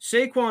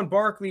 Saquon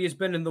Barkley has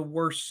been in the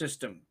worst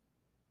system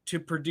to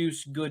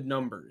produce good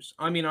numbers.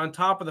 I mean, on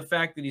top of the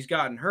fact that he's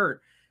gotten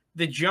hurt,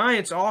 the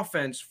Giants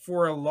offense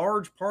for a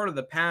large part of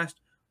the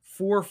past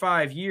 4 or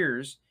 5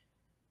 years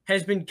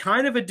has been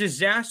kind of a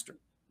disaster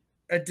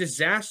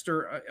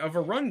of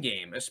a run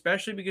game,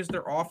 especially because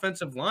their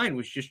offensive line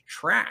was just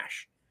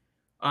trash.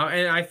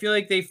 And I feel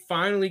like they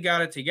finally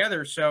got it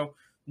together. So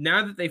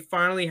now that they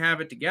finally have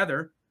it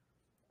together,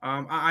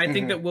 I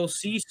think that we'll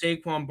see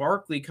Saquon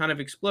Barkley kind of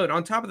explode.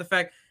 On top of the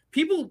fact,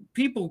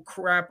 people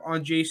crap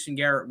on Jason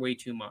Garrett way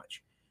too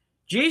much.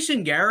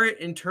 Jason Garrett,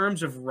 in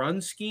terms of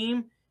run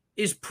scheme,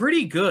 is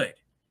pretty good.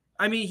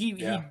 I mean,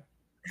 he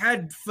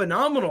had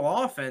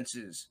phenomenal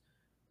offenses,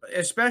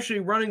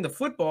 especially running the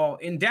football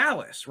in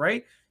Dallas,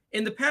 right?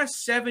 In the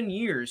past 7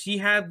 years, he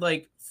had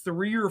like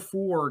 3 or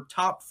 4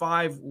 top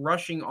 5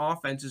 rushing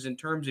offenses in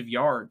terms of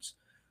yards.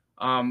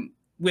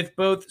 With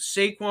both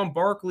Ezekiel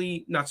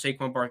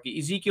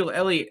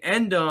Elliott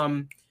and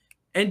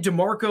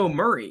DeMarco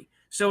Murray.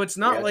 So it's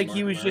not like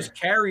he was just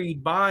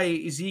carried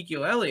by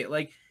Ezekiel Elliott.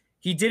 Like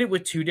he did it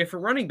with 2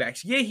 different running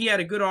backs. Yeah, he had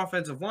a good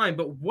offensive line,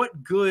 but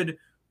what good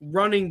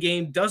running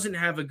game doesn't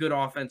have a good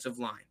offensive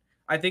line?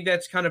 I think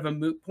that's kind of a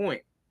moot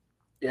point.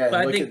 Yeah,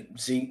 and look at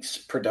Zeke's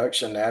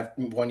production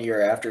 1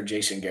 year after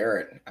Jason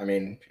Garrett. I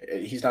mean,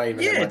 he's not even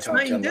in my top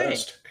 10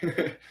 list.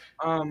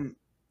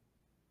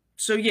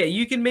 So, yeah,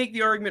 you can make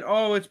the argument,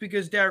 it's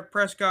because Dak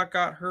Prescott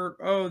got hurt,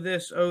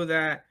 this,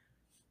 that.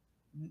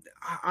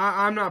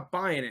 I'm not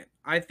buying it.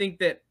 I think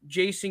that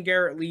Jason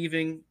Garrett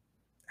leaving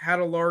had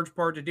a large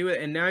part to do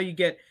it, and now you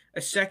get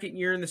a second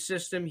year in the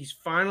system. He's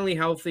finally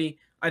healthy.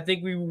 I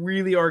think we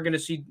really are going to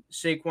see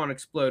Saquon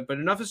explode. But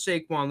enough of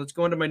Saquon. Let's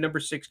go into my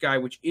number 6 guy,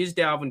 which is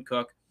Dalvin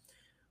Cook.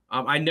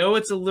 I know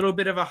it's a little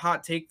bit of a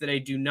hot take that I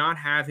do not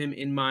have him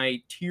in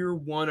my tier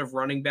 1 of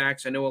running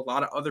backs. I know a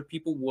lot of other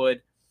people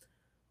would.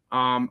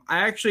 I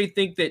actually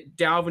think that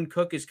Dalvin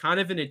Cook is kind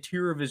of in a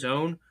tier of his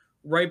own,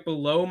 right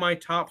below my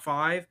top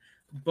 5,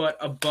 but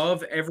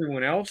above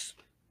everyone else.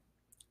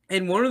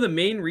 And one of the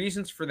main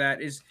reasons for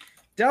that is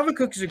Dalvin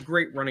Cook is a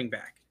great running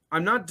back.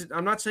 I'm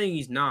not saying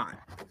he's not.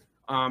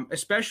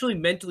 Especially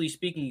mentally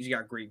speaking, he's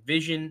got great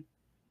vision.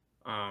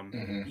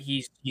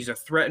 He's a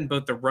threat in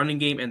both the running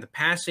game and the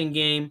passing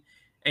game.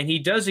 And he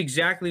does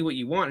exactly what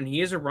you want. And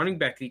he is a running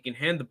back that can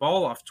hand the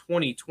ball off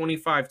 20,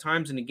 25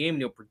 times in a game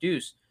and he'll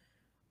produce.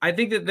 I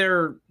think that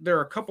there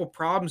are a couple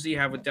problems that you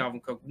have with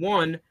Dalvin Cook.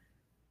 One,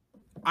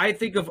 I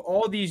think of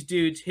all these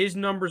dudes, his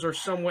numbers are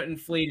somewhat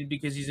inflated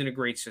because he's in a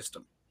great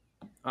system.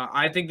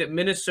 I think that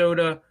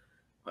Minnesota,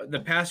 the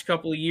past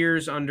couple of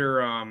years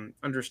under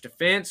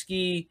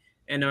Stefanski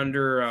and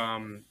under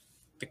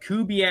the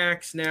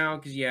Kubiaks now,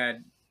 because you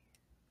had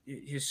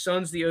his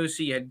son's the OC,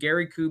 you had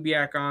Gary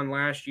Kubiak on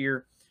last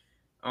year,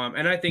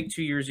 and I think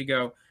 2 years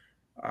ago,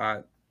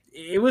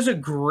 it was a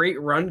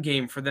great run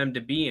game for them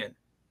to be in.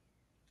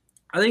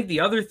 I think the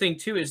other thing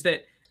too is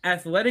that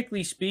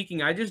athletically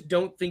speaking, I just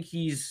don't think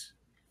he's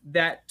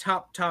that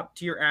top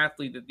tier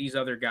athlete that these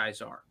other guys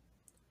are.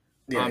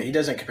 Yeah, he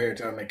doesn't compare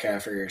to a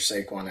McCaffrey or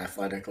Saquon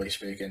athletically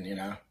speaking, you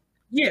know?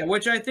 Yeah,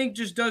 which I think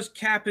just does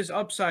cap his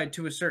upside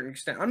to a certain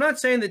extent. I'm not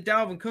saying that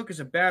Dalvin Cook is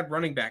a bad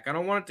running back. I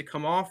don't want it to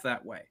come off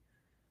that way.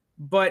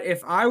 But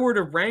if I were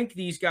to rank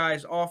these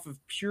guys off of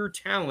pure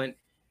talent,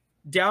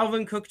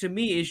 Dalvin Cook to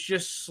me is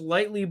just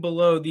slightly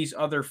below these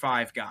other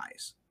 5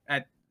 guys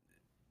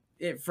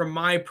from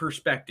my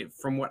perspective,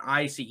 from what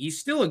I see. He's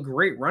still a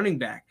great running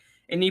back,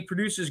 and he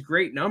produces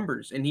great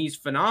numbers, and he's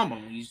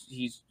phenomenal.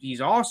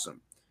 He's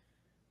awesome.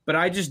 But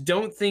I just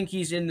don't think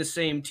he's in the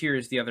same tier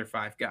as the other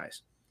 5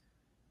 guys.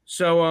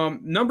 So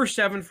number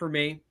 7 for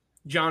me,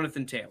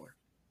 Jonathan Taylor.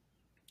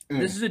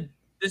 This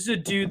is a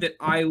dude that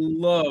I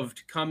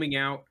loved coming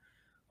out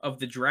of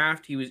the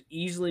draft. He was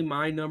easily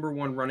my number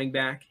 1 running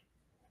back.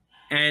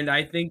 And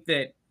I think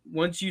that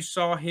once you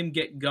saw him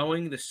get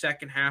going the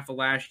second half of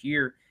last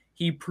year,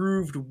 he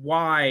proved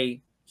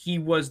why he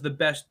was the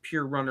best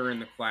pure runner in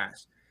the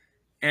class.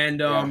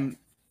 And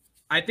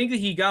I think that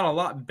he got a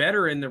lot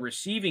better in the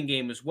receiving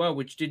game as well,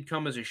 which did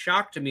come as a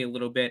shock to me a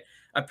little bit.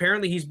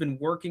 Apparently, he's been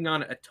working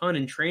on it a ton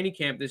in training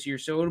camp this year,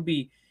 so it'll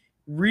be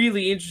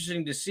really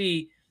interesting to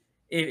see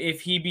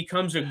if he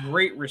becomes a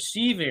great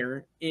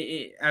receiver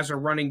as a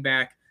running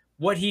back,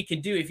 what he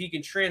can do, if he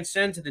can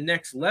transcend to the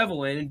next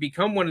level and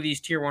become one of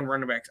these tier 1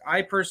 running backs.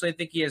 I personally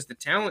think he has the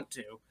talent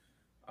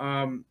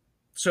to.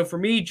 So for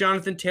me,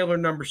 Jonathan Taylor,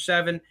 number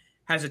 7,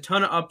 has a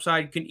ton of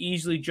upside, can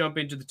easily jump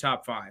into the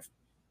top 5.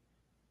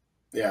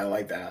 Yeah, I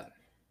like that.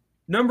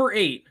 Number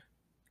 8,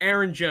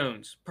 Aaron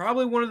Jones,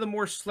 probably one of the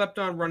more slept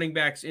on running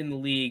backs in the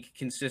league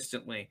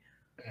consistently.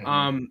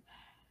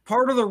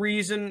 Part of the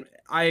reason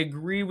I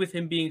agree with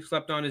him being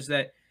slept on is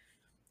that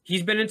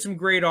he's been in some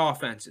great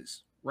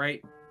offenses,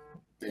 right?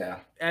 Yeah.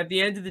 At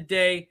the end of the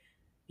day,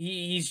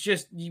 he's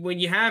just, when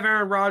you have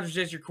Aaron Rodgers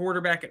as your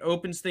quarterback, it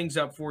opens things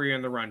up for you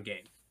in the run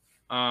game.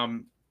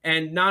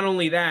 And not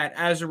only that,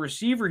 as a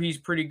receiver, he's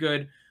pretty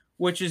good,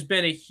 which has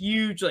been a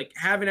huge, like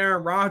having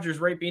Aaron Rodgers,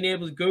 right, being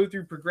able to go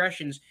through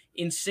progressions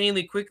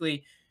insanely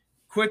quickly,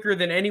 quicker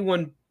than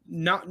anyone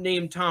not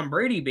named Tom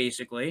Brady,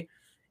 basically.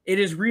 It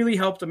has really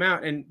helped him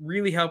out and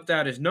really helped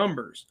out his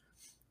numbers.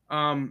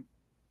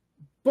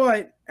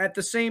 But at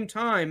the same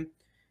time,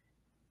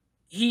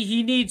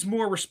 he needs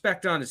more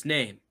respect on his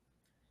name.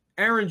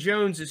 Aaron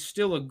Jones is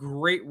still a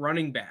great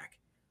running back.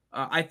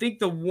 I think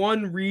the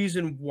one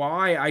reason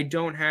why I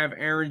don't have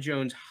Aaron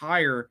Jones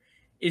higher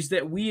is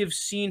that we have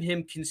seen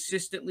him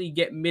consistently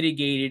get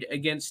mitigated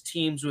against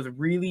teams with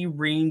really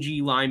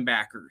rangy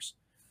linebackers.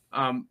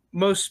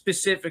 Most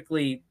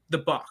specifically, the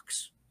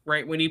Bucs,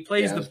 right? When he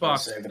plays the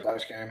Bucs, the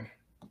Bucs game.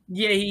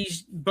 Yeah,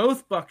 he's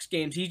both Bucs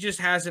games. He just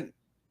hasn't.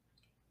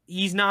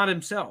 He's not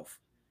himself,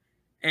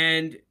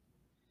 and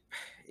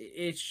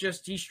it's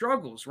just he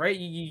struggles, right?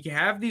 You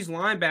have these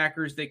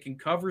linebackers that can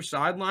cover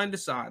sideline to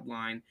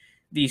sideline,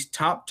 these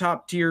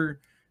top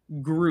tier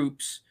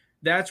groups.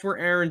 That's where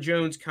Aaron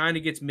Jones kind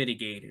of gets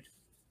mitigated.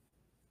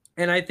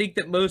 And I think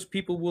that most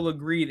people will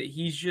agree that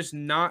he's just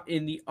not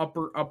in the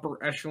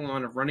upper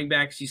echelon of running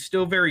backs. He's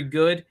still very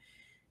good.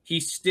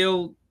 He's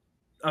still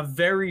a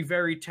very,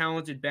 very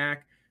talented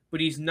back, but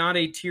he's not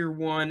a tier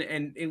 1,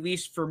 and at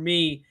least for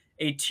me,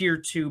 a tier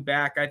 2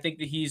 back. I think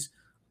that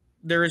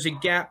there is a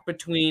gap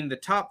between the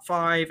top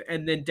 5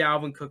 and then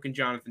Dalvin Cook and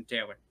Jonathan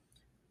Taylor.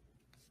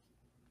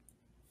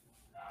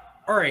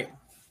 All right.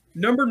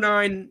 Number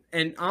 9,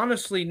 and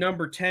honestly,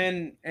 number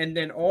 10, and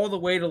then all the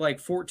way to like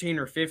 14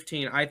 or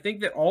 15, I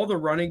think that all the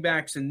running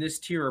backs in this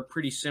tier are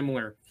pretty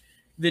similar.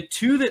 The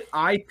 2 that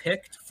I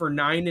picked for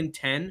 9 and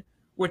 10,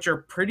 which are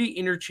pretty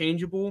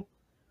interchangeable,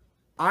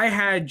 I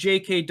had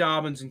J.K.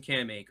 Dobbins and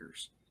Cam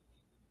Akers.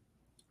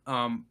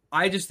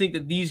 I just think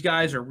that these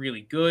guys are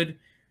really good,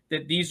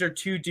 that these are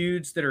 2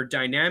 dudes that are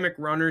dynamic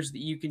runners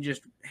that you can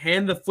just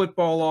hand the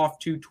football off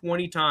to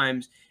 20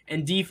 times,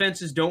 and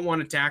defenses don't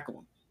want to tackle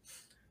them.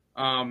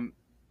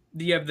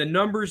 You have the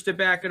numbers to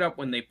back it up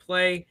when they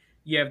play.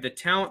 You have the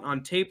talent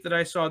on tape that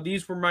I saw.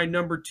 These were my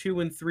number 2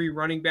 and 3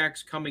 running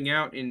backs coming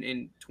out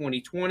in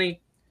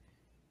 2020.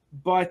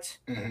 But,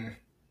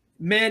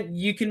 man,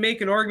 you can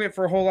make an argument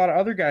for a whole lot of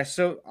other guys.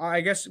 So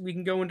I guess we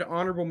can go into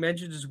honorable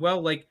mentions as well.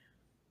 Like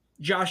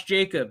Josh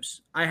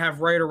Jacobs, I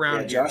have right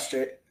around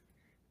here.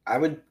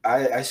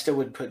 I still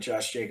would put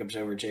Josh Jacobs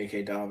over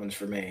J.K. Dobbins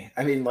for me.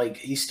 I mean, like,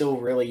 he's still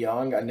really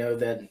young. I know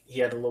that he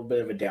had a little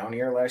bit of a down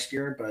year last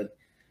year, but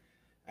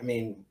I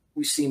mean,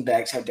 we've seen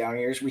backs have down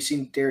years. We've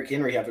seen Derrick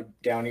Henry have a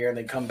down year and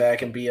then come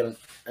back and be an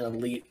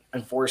elite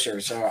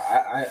enforcer. So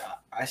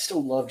I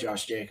still love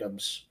Josh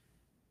Jacobs.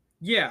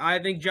 Yeah, I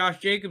think Josh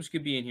Jacobs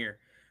could be in here.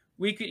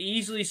 We could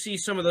easily see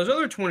some of those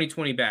other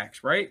 2020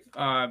 backs, right?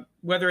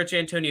 Whether it's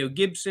Antonio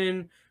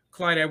Gibson,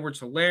 Clyde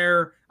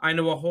Edwards-Helaire. I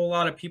know a whole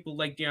lot of people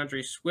like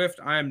DeAndre Swift.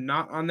 I am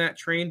not on that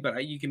train,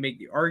 but you can make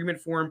the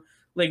argument for him.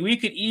 Like, we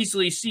could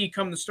easily see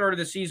come the start of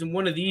the season,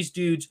 one of these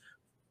dudes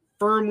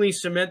firmly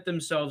cement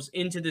themselves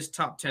into this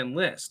top 10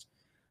 list.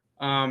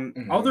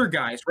 Other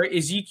guys, right?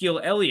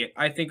 Ezekiel Elliott.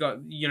 I think,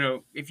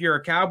 if you're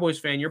a Cowboys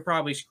fan, you're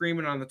probably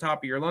screaming on the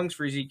top of your lungs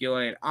for Ezekiel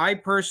Elliott. I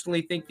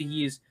personally think that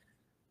he is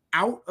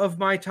out of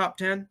my top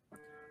 10,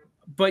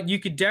 but you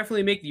could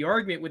definitely make the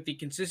argument with the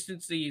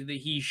consistency that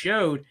he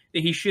showed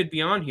that he should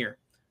be on here.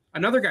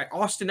 Another guy,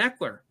 Austin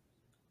Eckler.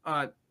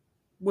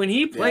 When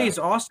he plays,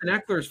 Austin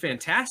Eckler is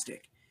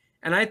fantastic.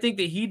 And I think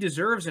that he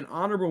deserves an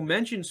honorable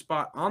mention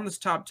spot on this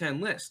top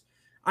 10 list.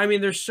 I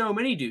mean, there's so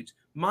many dudes.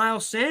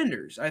 Miles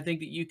Sanders, I think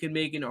that you can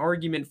make an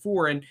argument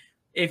for. And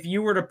if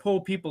you were to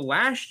pull people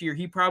last year,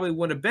 he probably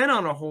would have been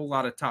on a whole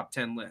lot of top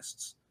 10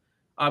 lists.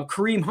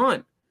 Kareem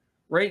Hunt,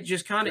 right?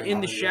 Just kind of in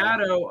the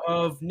shadow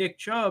of Nick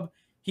Chubb.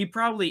 He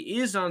probably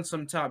is on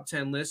some top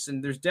 10 lists,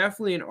 and there's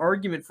definitely an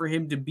argument for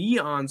him to be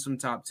on some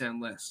top 10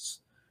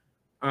 lists.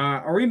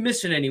 Are we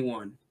missing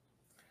anyone?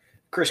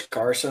 Chris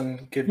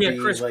Carson could be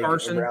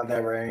around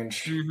that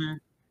range.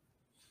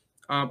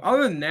 Mm-hmm.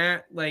 Other than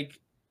that,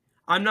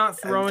 I'm not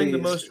throwing the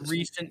most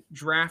recent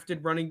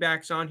drafted running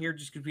backs on here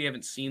just because we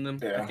haven't seen them.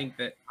 Yeah. I think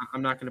that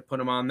I'm not going to put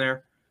them on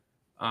there.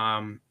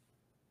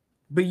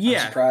 But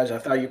yeah, I'm surprised. I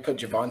thought you put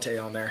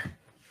Javonte on there.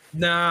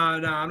 No,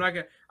 I'm not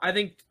going to. I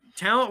think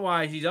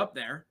talent-wise, he's up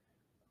there.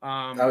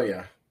 Oh,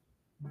 yeah.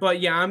 But,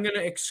 yeah, I'm going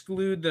to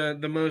exclude the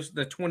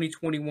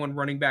 2021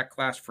 running back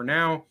class for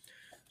now.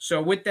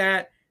 So, with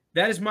that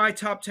is my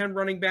top 10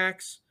 running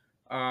backs.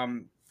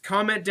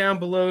 Comment down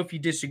below if you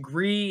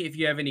disagree, if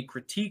you have any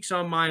critiques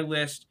on my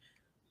list.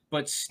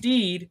 But,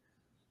 Steed,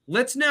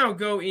 let's now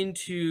go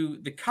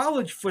into the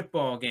college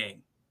football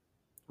game,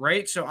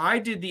 right? So, I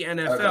did the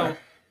NFL. Okay.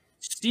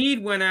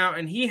 Steed went out,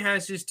 and he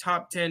has his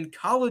top 10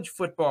 college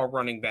football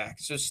running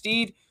backs. So,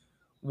 Steed,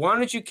 why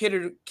don't you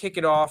kick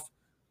it off?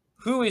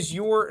 Who is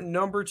your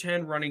number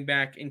 10 running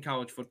back in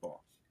college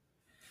football?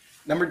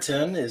 Number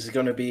 10 is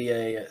going to be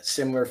a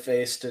similar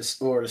face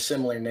to, or a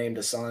similar name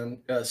to some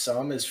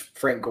is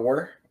Frank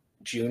Gore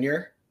Jr.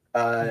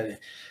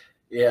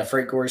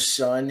 Frank Gore's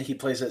son. He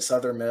plays at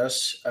Southern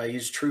Miss.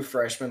 He's a true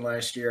freshman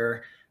last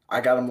year.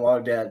 I got him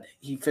logged at.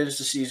 He finished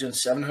the season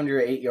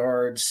 708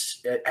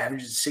 yards,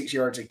 averages 6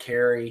 yards a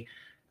carry.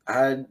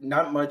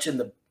 Not much in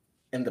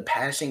the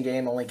passing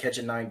game, only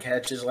catching 9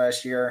 catches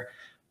last year.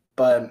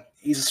 But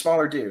he's a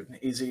smaller dude.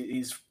 He's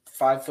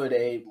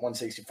 5'8",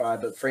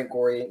 165. But Frank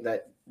Gore,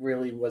 that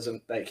really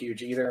wasn't that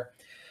huge either.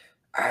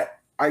 I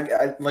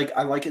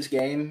like his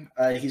game.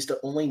 He's the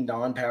only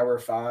non-Power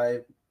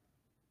 5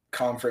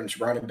 conference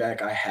running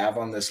back I have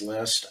on this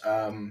list.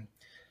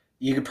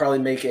 You could probably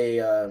make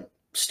a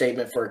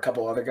statement for a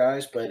couple other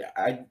guys, but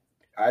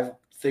I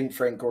think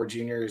Frank Gore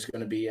Jr. is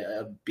going to be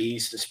a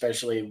beast,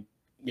 especially,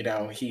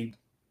 he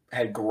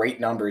had great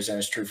numbers in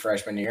his true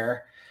freshman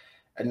year.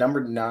 At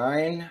number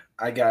 9,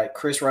 I got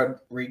Chris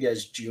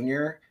Rodriguez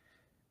Jr.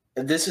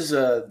 This is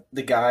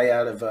the guy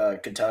out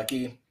of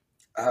Kentucky.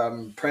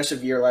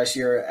 Impressive year last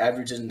year,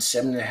 averaging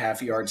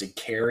 7.5 yards a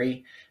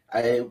carry.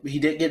 He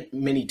didn't get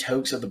many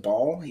tokes of the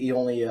ball. He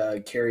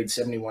only carried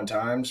 71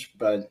 times,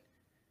 but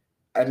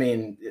I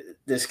mean,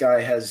 this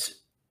guy has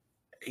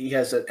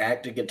an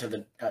act to get to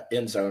the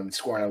end zone,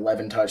 scoring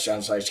 11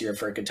 touchdowns last year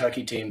for a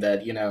Kentucky team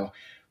that,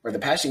 where the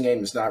passing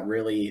game is not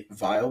really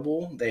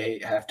viable.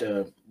 They have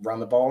to run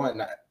the ball.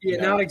 And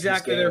not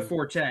exactly their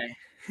forte.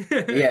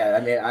 Yeah,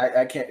 I mean,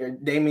 I can't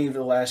 – name me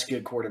the last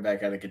good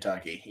quarterback out of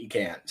Kentucky. You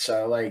can't.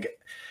 So,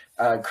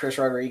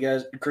 Christian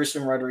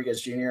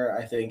Rodriguez Jr.,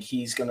 I think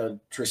he's going to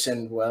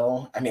transcend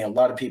well. I mean, a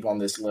lot of people on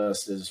this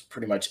list is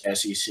pretty much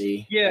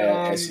SEC.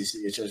 Yeah.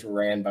 SEC is just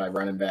ran by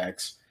running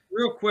backs.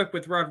 Real quick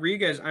with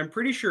Rodriguez, I'm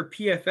pretty sure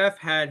PFF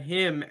had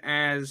him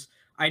as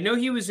 – I know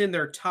he was in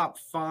their top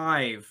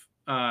 5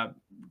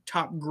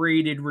 top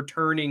graded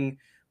returning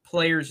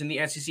players in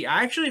the SEC.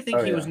 I actually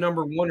think he was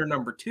number 1 or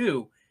number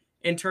 2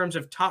 in terms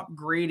of top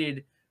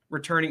graded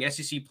returning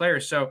SEC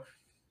players. So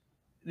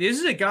this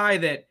is a guy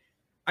that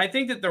I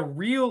think that the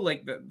real,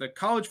 the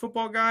college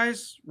football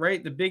guys,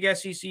 right, the big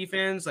SEC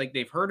fans,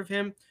 they've heard of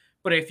him.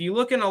 But if you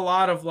look in a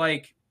lot of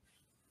okay,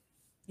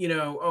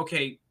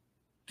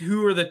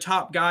 who are the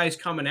top guys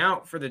coming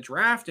out for the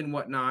draft and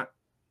whatnot,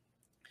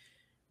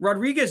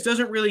 Rodriguez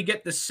doesn't really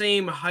get the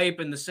same hype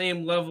and the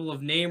same level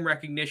of name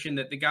recognition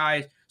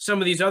that some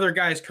of these other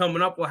guys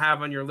coming up will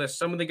have on your list.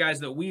 Some of the guys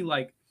that we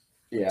like,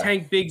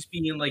 Tank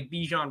Bigsby and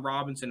Bijan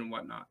Robinson and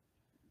whatnot.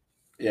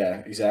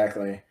 Yeah,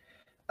 exactly.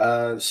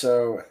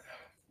 So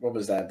what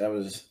was that? That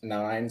was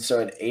 9.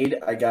 So at 8,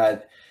 I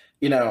got,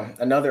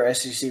 another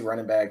SEC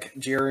running back,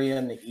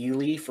 Jarian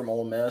Ely from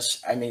Ole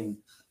Miss. I mean,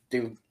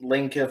 dude,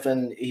 Lane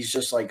Kiffin, he's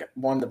just like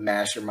one of the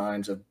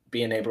masterminds of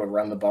being able to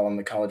run the ball in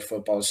the college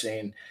football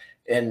scene.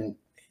 And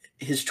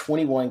his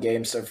 21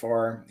 games so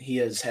far,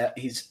 he's at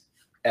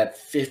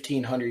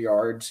 1,500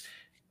 yards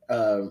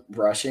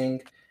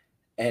rushing,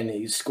 and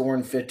he's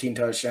scoring 15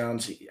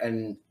 touchdowns.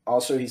 And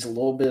also, he's a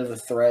little bit of a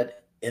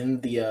threat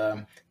in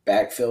the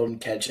backfield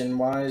and catching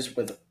wise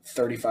with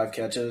 35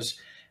 catches.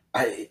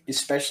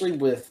 Especially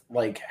with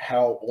like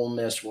how Ole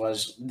Miss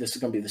was. This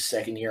is going to be the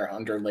second year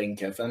under Lane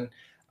Kiffin.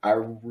 I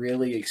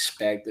really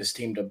expect this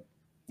team to,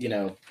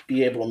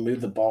 be able to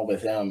move the ball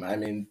with him. I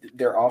mean,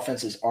 their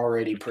offense is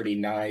already pretty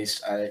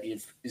nice.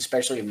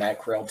 Especially if Matt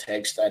Corral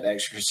takes that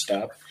extra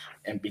step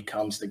and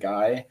becomes the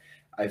guy,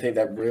 I think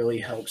that really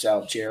helps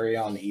out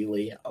Jarian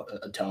Ely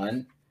a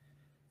ton.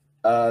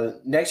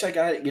 Next, I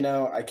got,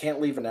 I can't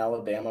leave an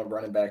Alabama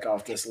running back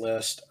off this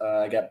list.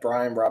 I got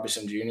Brian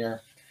Robinson Jr.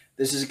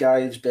 This is a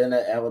guy who's been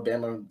at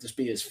Alabama. This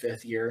be his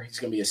 5th year. He's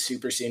going to be a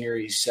super senior.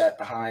 He's sat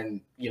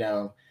behind,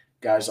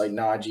 guys like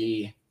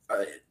Najee,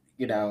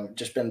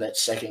 just been that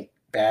second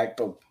back.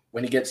 But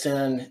when he gets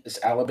in, this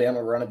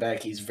Alabama running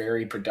back, he's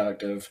very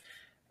productive.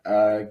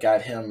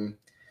 Got him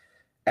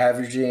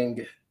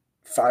averaging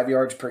 5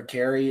 yards per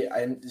carry,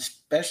 and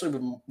especially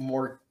with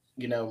more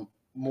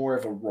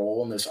of a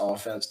role in this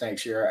offense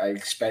next year, I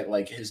expect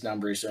like his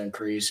numbers to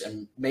increase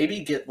and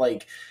maybe get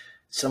like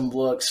some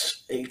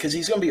looks because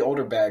he's going to be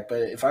older back.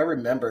 But if I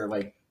remember,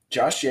 like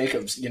Josh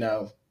Jacobs,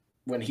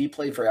 when he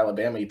played for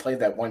Alabama, he played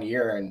that 1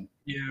 year. And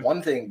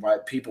one thing why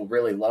people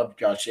really loved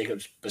Josh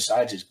Jacobs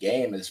besides his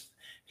game is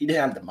he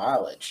didn't have the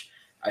mileage.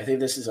 I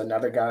think this is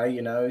another guy,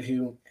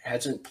 who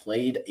hasn't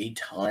played a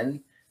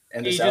ton.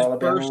 And he just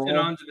bursted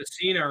onto the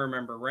scene, I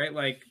remember, right?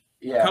 Like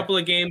a couple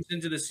of games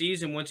into the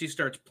season, once he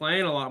starts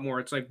playing a lot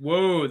more, it's like,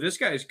 whoa, this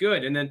guy's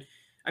good. And then,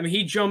 I mean,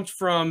 he jumped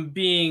from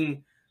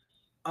being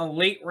a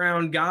late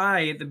round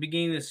guy at the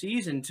beginning of the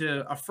season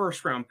to a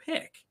first round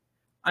pick.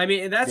 I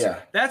mean, that's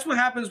what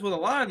happens with a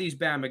lot of these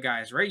Bama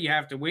guys, right? You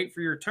have to wait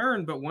for your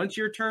turn, but once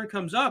your turn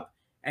comes up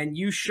and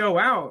you show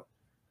out,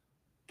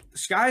 the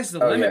sky's the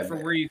limit for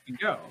where you can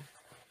go.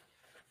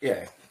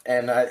 Yeah.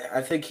 And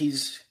I think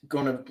he's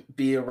going to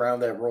be around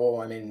that role.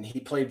 I mean, he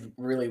played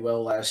really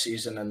well last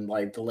season, and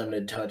like the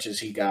limited touches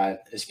he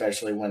got,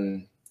 especially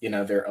when,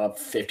 they're up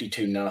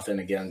 52-0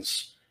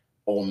 against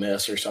Ole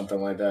Miss or something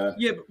like that.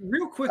 Yeah, but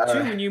real quick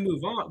too,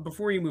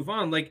 before you move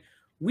on, like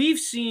we've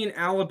seen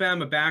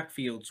Alabama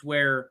backfields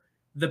where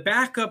the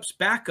backup's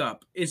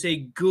backup is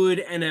a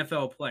good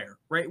NFL player,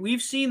 right?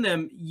 We've seen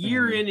them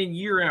year in and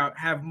year out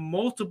have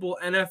multiple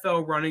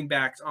NFL running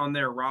backs on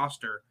their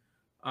roster.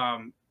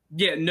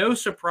 No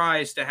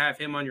surprise to have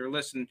him on your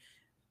list. And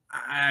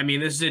I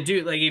mean, this is a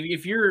dude, like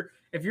if you're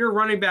a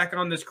running back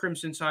on this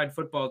Crimson Tide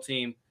football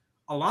team,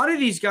 a lot of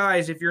these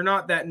guys, if you're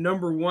not that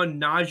number one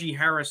Najee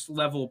Harris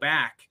level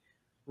back,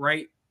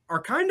 right,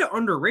 are kind of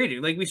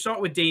underrated. Like we saw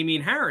it with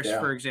Damian Harris,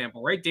 for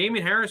example, right?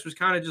 Damian Harris was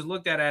kind of just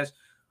looked at as,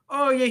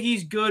 oh yeah,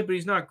 he's good, but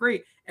he's not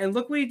great. And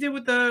look what he did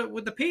with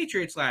the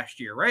Patriots last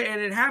year, right? And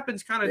it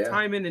happens kind of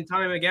time in and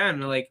time again,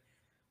 like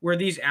where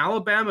these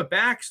Alabama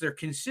backs, they're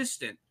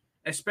consistent,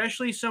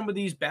 especially some of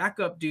these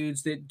backup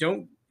dudes that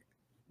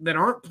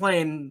aren't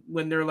playing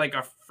when they're like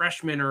a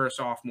freshman or a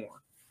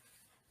sophomore.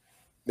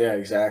 Yeah,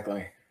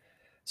 exactly.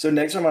 So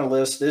next on my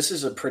list, this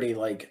is a pretty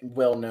like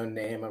well-known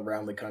name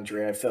around the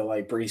country. I feel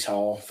like Breece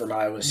Hall from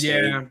Iowa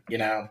State.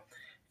 Yeah.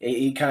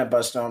 He kind of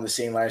busted on the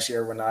scene last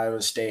year when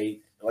Iowa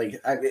State. Like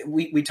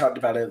we talked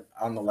about it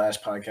on the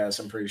last podcast,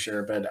 I'm pretty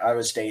sure. But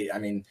Iowa State, I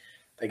mean,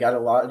 they got a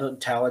lot of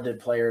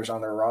talented players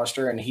on their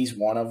roster, and he's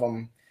one of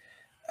them.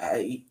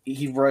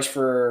 He rushed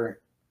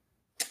for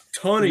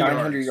ton of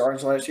 900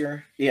 yards last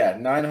year. Yeah,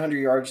 900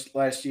 yards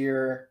last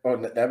year. Oh,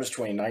 that was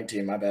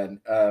 2019. My bad.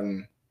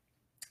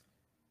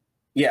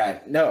 Yeah,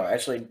 no,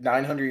 actually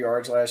 900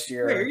 yards last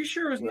year. Wait, are you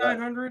sure it was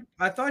 900?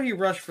 I thought he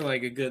rushed for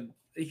like a good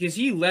 – because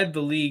he led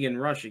the league in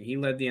rushing. He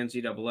led the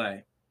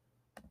NCAA.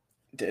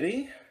 Did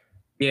he?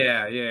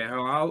 Yeah.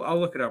 I'll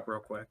look it up real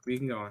quick. We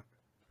can go on.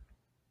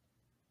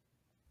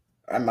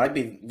 I might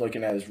be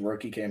looking at his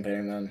rookie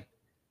campaign then.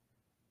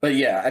 But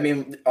yeah, I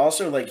mean,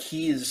 also like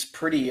he is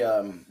pretty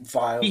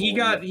viable. He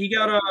got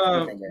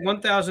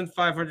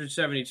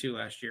 1,572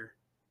 last year.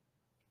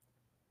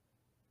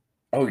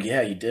 Oh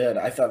yeah, he did.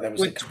 I thought that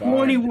was with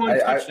 21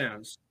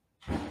 touchdowns.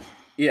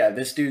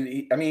 This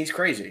dude. I mean, he's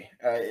crazy.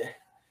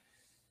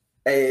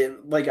 I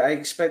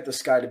expect the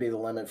sky to be the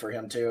limit for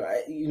him too.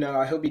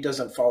 I hope he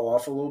doesn't fall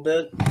off a little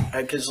bit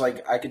because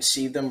I could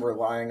see them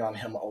relying on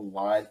him a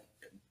lot.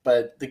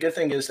 But the good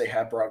thing is they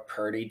have Brock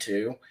Purdy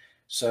too.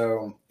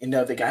 So,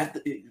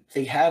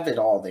 they have it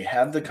all. They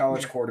have the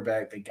college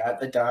quarterback. They got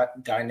the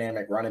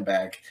dynamic running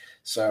back.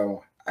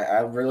 So I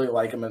really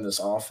like him in this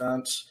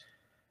offense.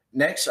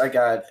 Next, I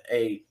got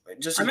wait,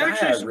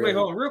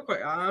 hold on real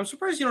quick. I'm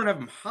surprised you don't have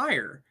him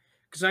higher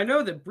because I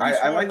know that Breece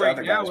Hall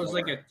right now is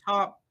like a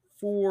top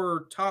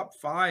 4, top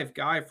 5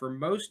 guy for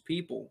most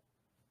people.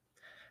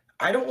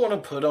 I don't want to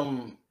put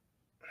him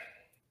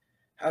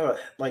how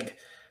like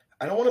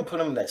I don't want to put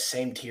him in that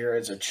same tier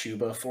as a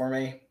Chuba for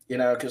me,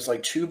 because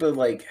like Chuba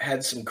like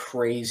had some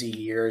crazy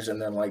years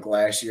and then like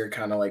last year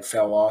kind of like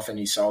fell off and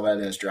you saw that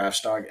in his draft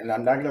stock. And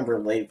I'm not going to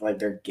relate like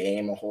their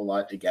game a whole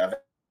lot together,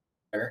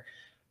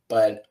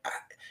 but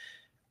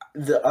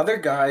the other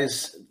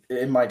guys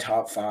in my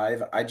top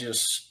five, I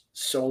just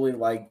solely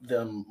like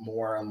them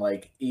more on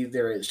like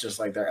either it's just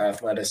like their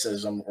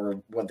athleticism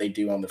or what they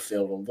do on the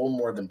field a little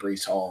more than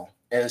Brees Hall,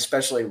 and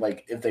especially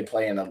like if they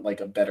play in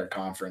a better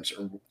conference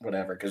or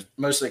whatever. Because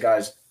most of the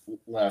guys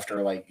left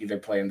are like either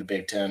play in the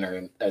Big Ten or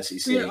in Yeah,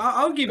 SEC.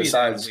 I'll give you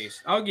that at Besides,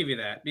 least. I'll give you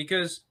that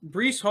because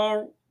Brees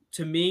Hall,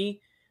 to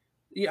me,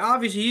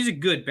 obviously he's a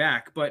good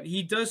back, but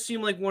he does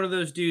seem like one of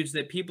those dudes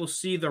that people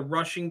see the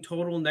rushing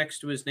total next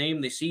to his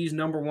name. They see he's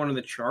number one on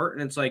the chart,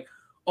 and it's like,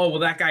 oh, well,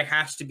 that guy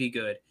has to be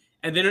good.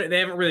 And then they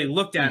haven't really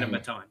looked at him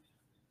a ton.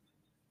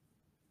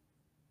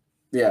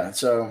 Yeah,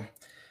 so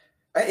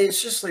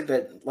it's just like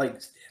that. Like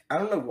I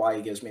don't know why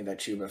he gives me that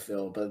Chuba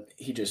feel, but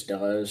he just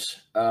does.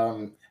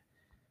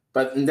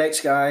 But the next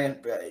guy,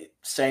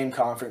 same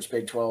conference,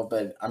 Big 12,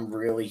 but I'm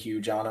really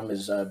huge on him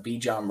is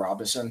Bijan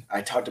Robinson.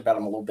 I talked about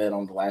him a little bit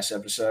on the last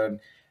episode.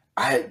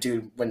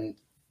 When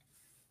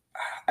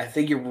I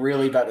think you're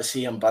really about to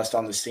see him bust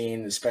on the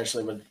scene,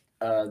 especially with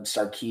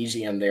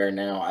Sarkisian there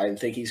now. I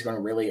think he's going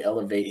to really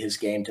elevate his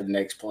game to the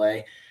next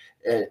play,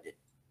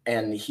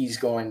 and he's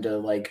going to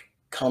like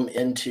come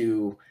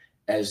into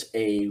as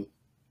a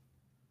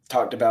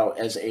talked about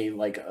as a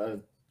like a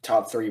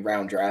top 3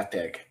 round draft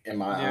pick in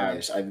my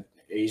eyes.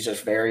 He's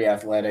just very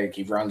athletic.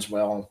 He runs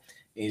well.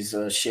 He's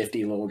a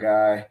shifty little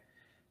guy.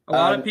 A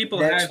lot of people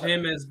have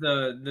him as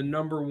the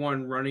number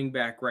one running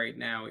back right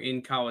now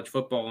in college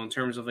football in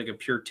terms of like a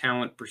pure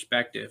talent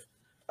perspective.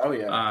 Oh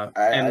yeah,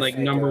 and like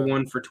number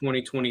one for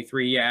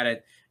 2023. Yeah,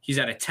 he's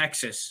out of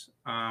Texas.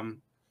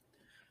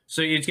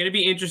 So it's going to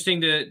be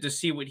interesting to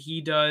see what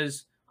he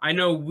does. I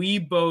know we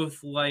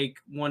both like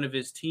one of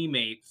his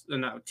teammates,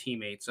 not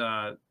teammates,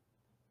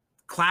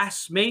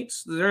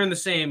 classmates. They're in the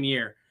same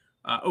year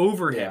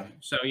over him.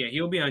 So yeah,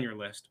 he'll be on your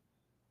list.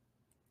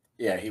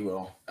 Yeah, he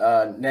will.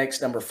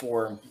 Next, number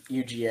 4,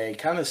 UGA.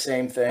 Kind of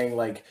same thing,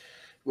 like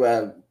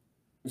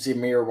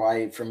Zamir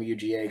White from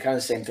UGA. Kind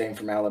of same thing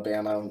from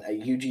Alabama.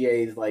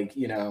 UGA, like,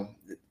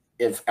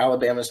 if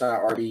Alabama's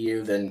not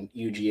RBU, then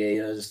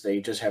UGA is.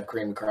 They just have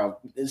cream of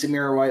crop.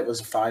 Zamir White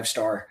was a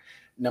 5-star,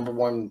 number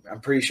one.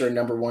 I'm pretty sure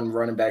number 1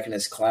 running back in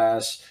his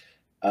class.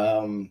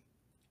 The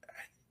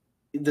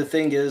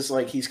thing is,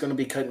 like, he's going to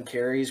be cutting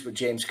carries with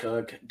James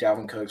Cook,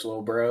 Dalvin Cook's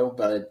little bro,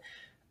 but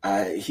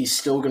he's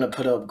still going to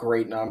put up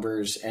great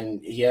numbers,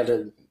 and he had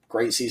a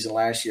great season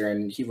last year,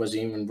 and he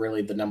wasn't even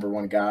really the number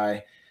 1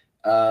 guy.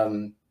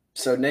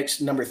 So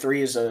next, number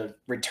 3 is a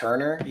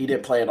returner. He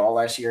didn't play at all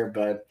last year,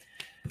 but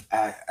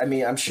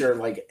I'm sure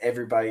like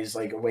everybody's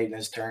like awaiting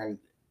his turn,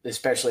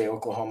 especially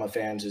Oklahoma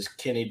fans, is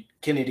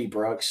Kennedy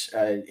Brooks.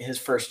 His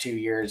first 2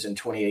 years in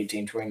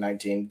 2018,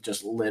 2019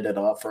 just lit it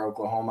up for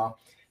Oklahoma.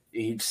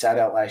 He sat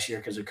out last year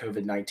because of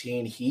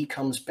COVID-19. He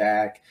comes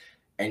back,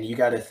 and you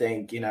got to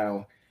think,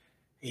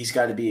 he's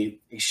got to be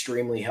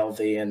extremely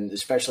healthy, and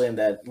especially in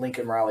that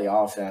Lincoln Riley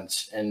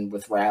offense and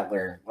with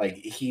Rattler, like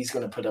he's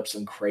going to put up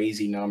some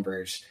crazy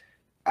numbers.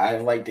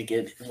 I'd like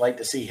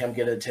to see him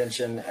get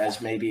attention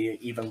as maybe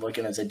even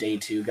looking as a day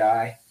 2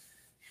 guy.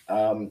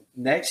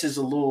 Next is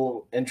a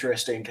little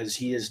interesting because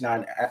he is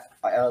not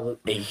a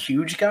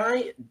huge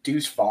guy.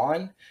 Deuce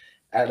Vaughn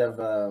out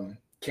of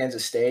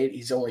Kansas State.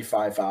 He's only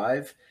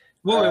 5'5".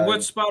 Well,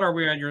 what spot are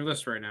we on your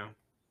list right now?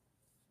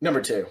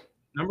 Number 2.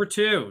 Number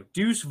 2,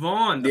 Deuce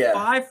Vaughn, the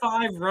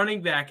 5'5"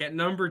 running back at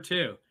number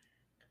 2.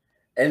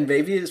 And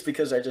maybe it's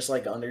because I just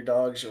like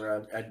underdogs,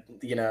 or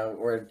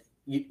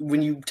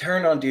when you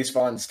turn on Deuce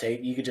Vaughn's tape,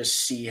 you could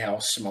just see how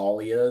small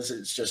he is.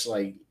 It's just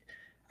like,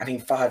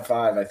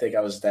 5'5". I think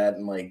I was that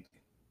in like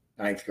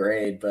 9th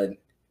grade,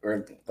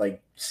 or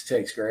like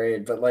 6th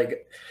grade. But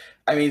like,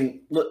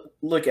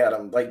 look at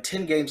him. Like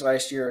 10 games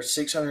last year,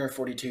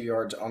 642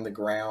 yards on the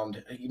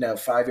ground.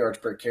 5 yards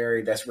per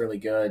carry. That's really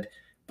good.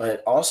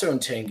 But also in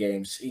 10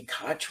 games, he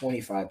caught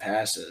 25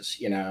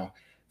 passes.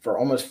 For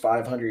almost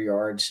 500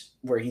 yards,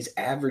 where he's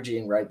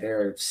averaging right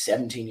there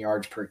 17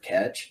 yards per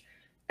catch.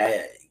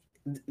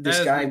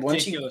 This guy,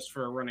 ridiculous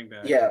for a running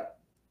back. Yeah,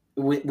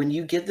 when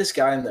you get this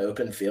guy in the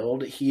open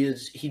field, he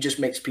just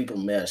makes people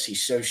miss.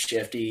 He's so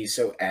shifty, he's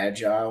so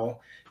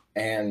agile,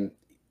 and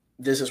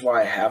this is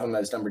why I have him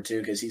as number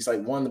 2, because he's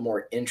like one of the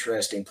more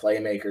interesting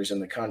playmakers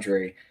in the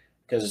country.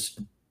 Because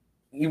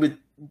you would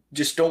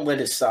just don't let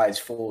his size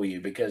fool you,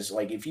 because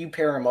like if you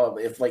pair him up,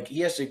 if like he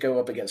has to go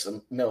up against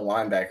a middle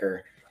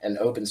linebacker in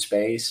open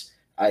space,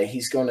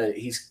 he's gonna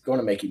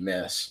make you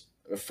miss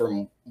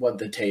from what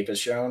the tape has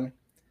shown.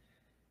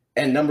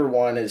 And number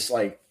 1 is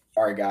like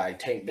our guy,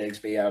 Tank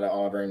Bigsby out of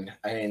Auburn.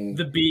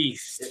 The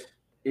beast.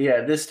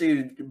 Yeah, this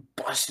dude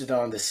busted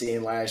on the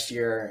scene last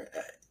year.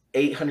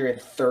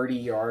 830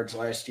 yards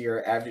last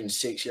year, averaging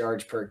 6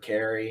 yards per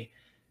carry,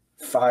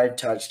 5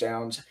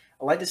 touchdowns.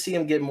 I'd like to see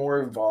him get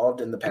more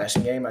involved in the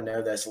passing game. I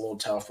know that's a little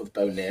tough with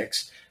Bo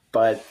Nix,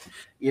 But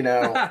you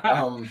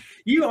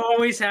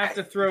always have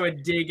to throw a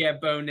dig at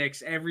Bo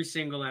Nix every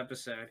single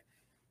episode.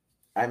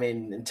 I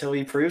mean, until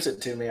he proves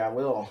it to me, I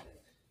will.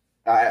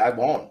 I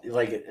won't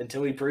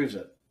until he proves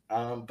it.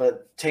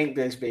 But Tank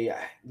Bigsby,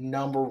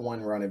 number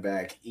one running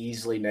back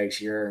easily next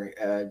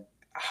year.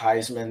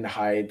 Heisman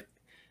hype.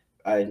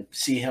 I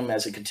see him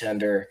as a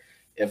contender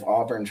if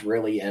Auburn's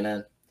really in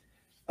it.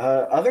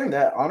 Other than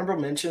that, honorable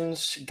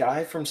mentions,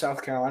 guy from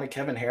South Carolina,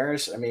 Kevin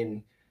Harris. I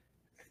mean,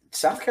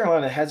 South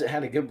Carolina hasn't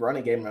had a good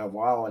running game in a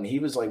while, and he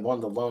was like one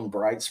of the lone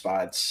bright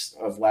spots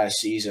of last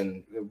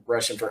season,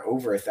 rushing for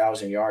over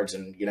 1,000 yards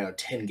in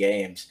 10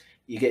 games.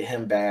 You get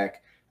him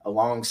back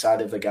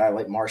alongside of a guy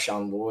like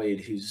Marshawn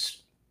Lloyd,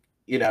 who's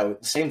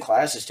same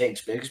class as Tank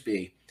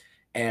Bigsby,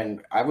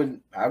 and I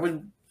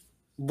would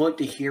look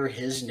to hear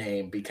his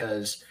name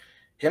because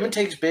him and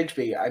Tank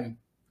Bigsby,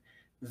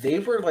 they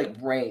were like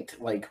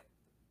ranked like.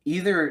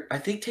 Either I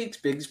think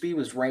Tate Bigsby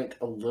was ranked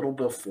a little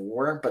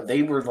before, but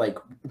they were like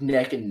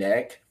neck and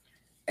neck.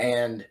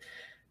 And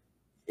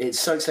it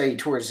sucks that he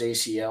tore his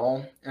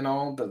ACL and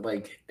all, but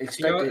like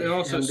expected it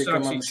also him to sucks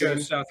come on he the scene.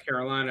 chose South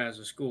Carolina as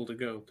a school to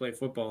go play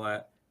football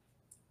at.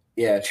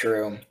 Yeah,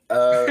 true.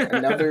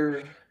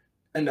 Another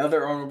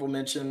honorable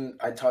mention,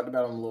 I talked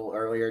about him a little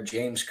earlier,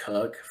 James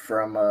Cook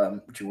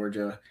from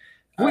Georgia.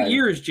 What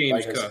year is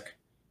James Cook?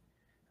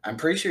 I'm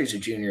pretty sure he's a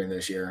junior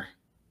this year.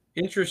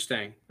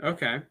 Interesting.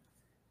 Okay.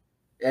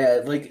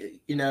 Yeah,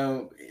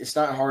 it's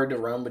not hard to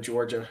run with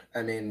Georgia.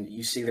 I mean,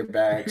 you see their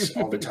backs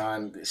all the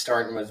time,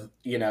 starting with,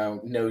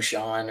 No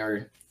Sean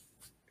or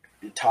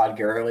Todd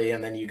Gurley,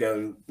 and then you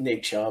go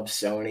Nick Chubb,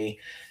 Sony.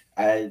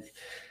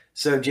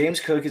 So James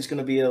Cook is going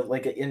to be an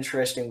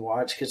interesting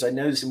watch because I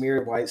know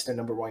Zamir White's the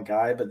number one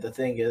guy, but the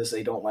thing is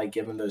they don't like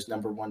giving their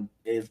number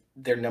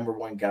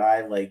one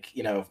guy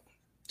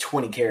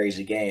 20 carries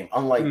a game.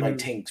 Unlike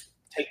Tank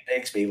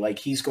Bigsby,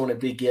 he's going to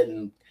be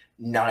getting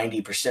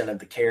 90% of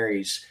the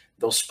carries.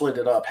 They'll split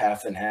it up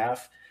half and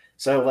half.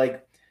 So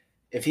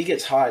if he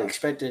gets hot, I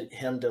expected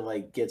him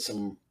to get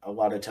a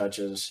lot of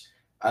touches.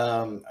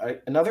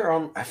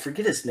 I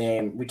forget his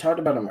name. We talked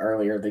about him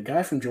earlier. The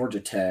guy from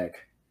Georgia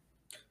Tech.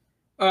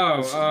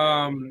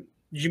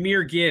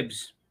 Jahmyr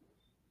Gibbs.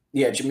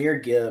 Yeah,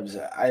 Jahmyr Gibbs.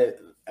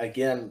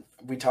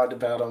 We talked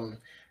about him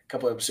a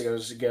couple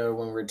episodes ago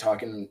when we were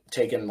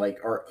taking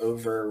our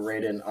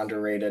overrated and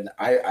underrated.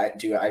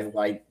 I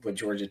like what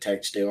Georgia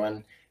Tech's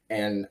doing.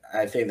 And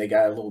I think they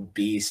got a little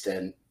beast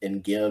in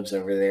Gibbs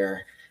over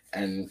there.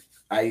 And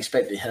I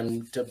expected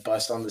him to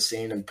bust on the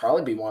scene and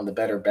probably be one of the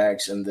better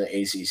backs in the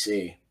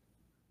ACC.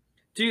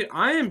 Dude,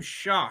 I am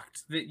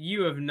shocked that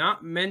you have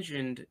not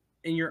mentioned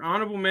in your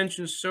honorable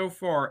mentions so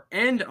far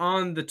and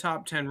on the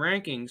top 10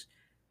 rankings,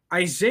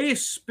 Isaiah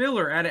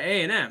Spiller out of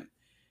A&M.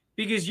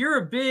 Because you're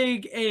a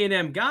big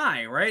A&M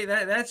guy, right?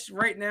 That's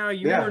right now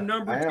your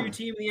number 2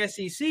 team in the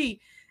SEC.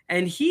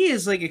 And he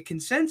is a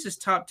consensus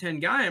top 10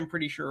 guy, I'm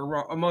pretty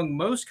sure, among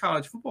most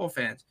college football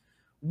fans.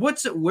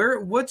 What's up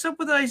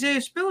with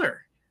Isaiah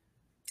Spiller?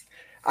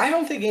 I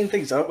don't think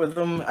anything's up with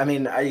him. I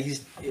mean,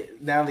 he's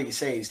now that you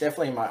say he's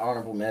definitely in my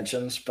honorable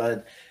mentions.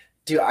 But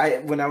dude,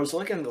 when I was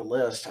looking at the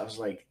list, I was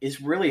like,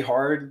 it's really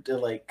hard to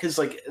because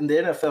in the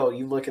NFL,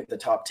 you look at the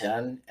top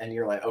 10 and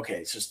you're like, okay,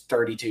 it's just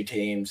 32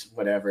 teams,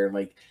 whatever.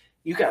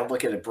 You got to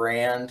look at a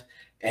brand.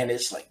 And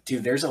it's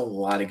dude, there's a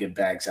lot of good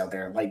backs out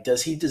there.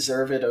 Does he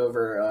deserve it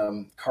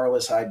over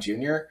Carlos Hyde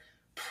Jr.?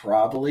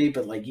 Probably,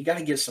 but you got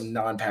to give some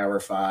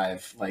non-Power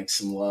 5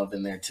 some love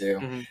in there too.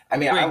 Mm-hmm. I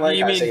mean, I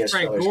like Isaiah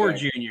Frank Gore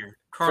Jr.,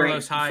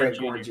 Carlos Hyde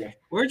Jr.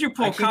 Where'd you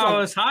pull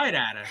Carlos Hyde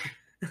out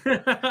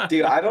of?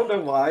 Dude, I don't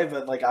know why,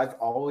 but I've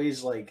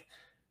always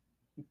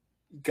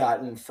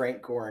gotten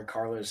Frank Gore and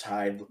Carlos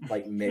Hyde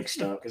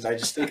mixed up because I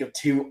just think of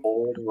two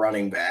old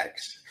running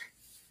backs.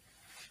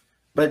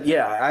 But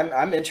yeah,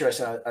 I'm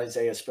interested in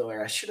Isaiah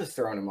Spiller. I should have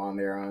thrown him on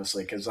there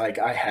honestly, because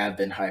I have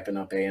been hyping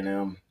up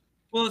A&M.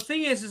 Well, the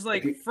thing is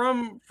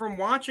from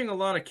watching a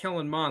lot of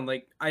Kellen Mond,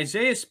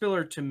 Isaiah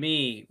Spiller to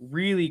me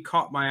really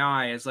caught my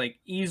eye as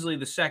easily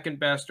the second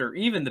best or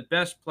even the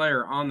best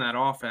player on that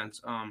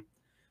offense.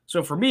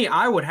 So for me,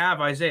 I would have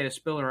Isaiah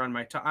Spiller on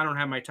my top. I don't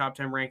have my top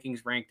 10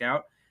 rankings ranked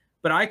out,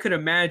 but I could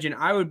imagine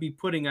I would be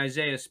putting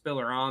Isaiah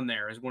Spiller on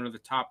there as one of the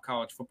top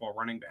college football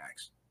running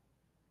backs.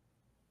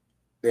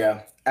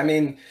 Yeah, I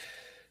mean,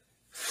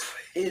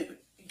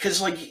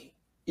 because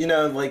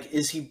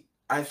is he?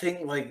 I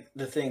think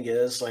the thing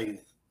is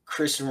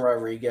Christian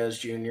Rodriguez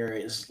Jr.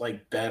 is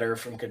better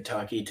from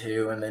Kentucky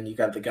too, and then you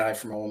got the guy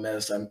from Ole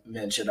Miss I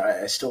mentioned.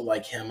 I still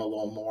like him a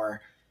little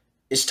more.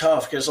 It's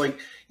tough because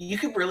you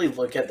could really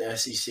look at the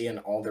SEC and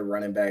all their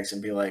running backs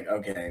and be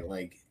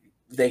okay,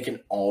 they can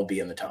all be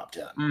in the top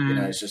 10. Mm-hmm.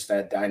 It's just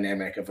that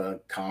dynamic of a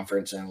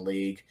conference and a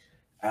league.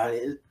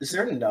 Is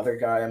there another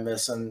guy I'm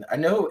missing? I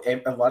know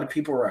a lot of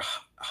people were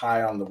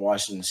high on the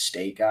Washington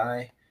State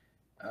guy.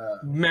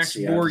 Max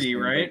Borghi,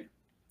 right?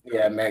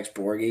 Yeah, Max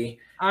Borghi.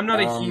 I'm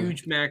not a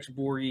huge Max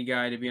Borghi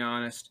guy, to be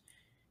honest.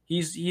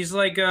 He's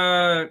like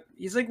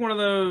one of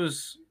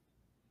those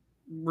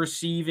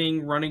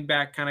receiving running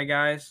back kind of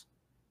guys.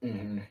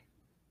 Mm-hmm.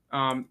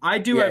 I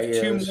do Yeah, have he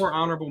two is. more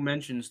honorable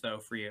mentions, though,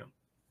 for you.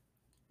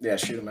 Yeah,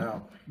 shoot him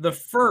out. The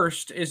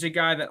first is a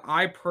guy that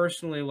I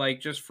personally like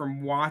just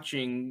from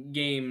watching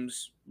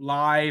games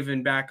live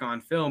and back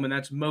on film, and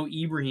that's Mo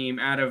Ibrahim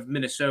out of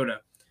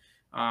Minnesota.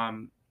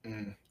 Um,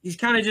 Mm. he's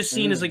kind of just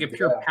seen as like a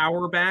pure Yeah.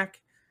 power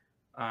back.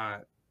 Uh,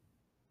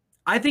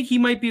 I think he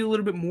might be a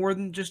little bit more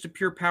than just a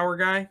pure power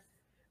guy,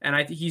 and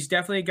I think he's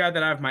definitely a guy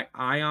that I have my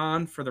eye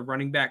on for the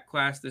running back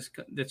class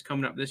that's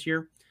coming up this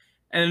year,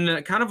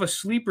 and kind of a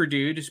sleeper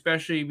dude,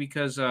 especially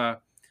because of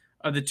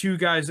the two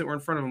guys that were in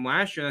front of him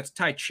last year. That's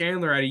Ty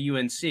Chandler out of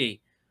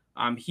UNC.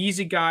 He's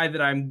a guy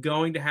that I'm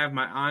going to have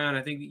my eye on.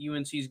 I think that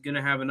UNC is going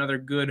to have another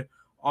good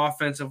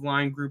offensive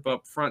line group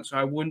up front, so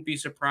I wouldn't be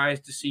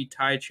surprised to see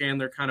Ty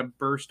Chandler kind of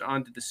burst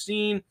onto the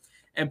scene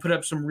and put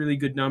up some really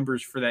good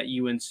numbers for that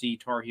UNC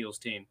Tar Heels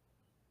team,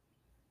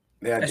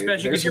 Yeah, dude.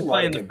 especially because There's a you're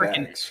lot of playing the good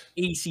freaking backs.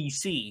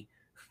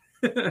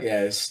 ACC.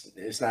 Yeah,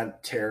 it's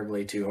not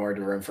terribly too hard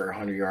to run for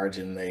 100 yards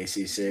in the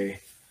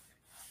ACC,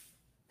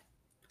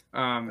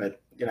 um,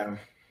 but you know,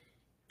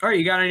 all right,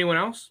 you got anyone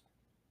else?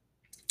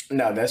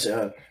 no, that's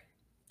it.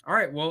 All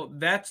right, well,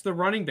 that's the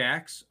running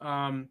backs.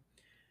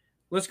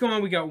 Let's go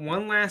on. We got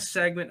one last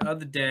segment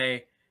of the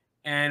day,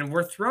 and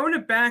we're throwing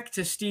it back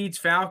to Steed's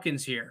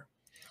Falcons here.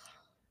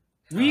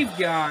 We've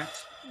got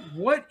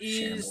what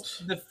is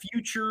Shambles. the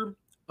future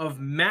of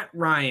Matt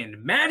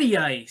Ryan, Matty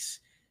Ice.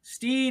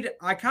 Steed,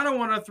 I kind of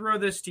want to throw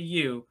this to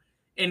you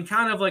in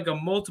kind of like a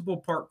multiple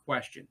part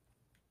question.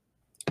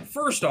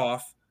 First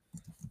off,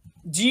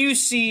 do you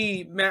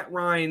see Matt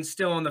Ryan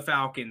still on the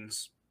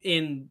Falcons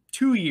in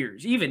 2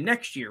 years, even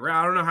next year?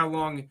 I don't know how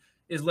long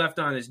is left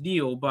on his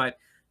deal, but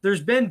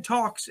there's been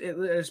talks,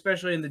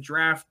 especially in the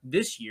draft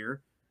this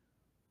year.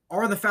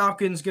 Are the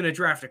Falcons going to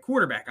draft a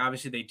quarterback?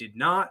 Obviously, they did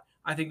not.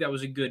 I think that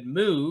was a good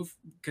move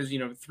because,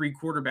 3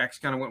 quarterbacks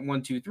kind of went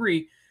 1, 2,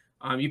 3.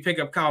 You pick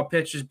up Kyle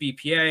Pitts as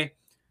BPA,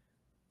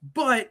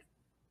 but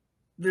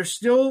they're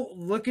still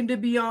looking to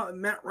be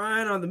Matt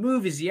Ryan on the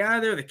move. Is he out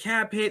of there? The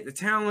cap hit, the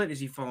talent,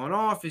 is he falling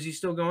off? Is he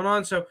still going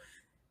on? So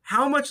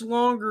how much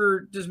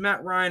longer does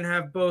Matt Ryan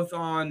have both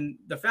on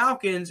the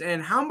Falcons,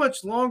 and how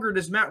much longer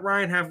does Matt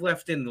Ryan have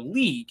left in the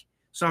league?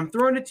 So I'm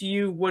throwing it to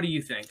you. What do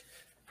you think?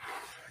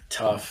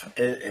 Tough.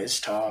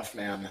 It's tough,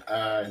 man.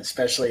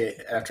 Especially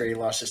after he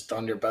lost his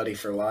Thunder buddy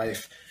for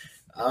life.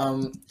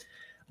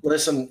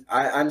 Listen,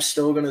 I'm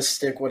still going to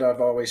stick what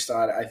I've always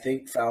thought. I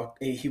think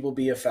he will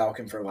be a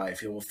Falcon for life.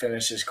 He will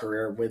finish his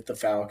career with the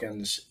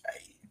Falcons.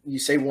 You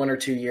say 1 or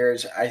 2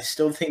 years. I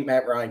still think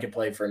Matt Ryan can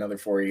play for another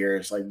 4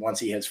 years, like once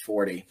he hits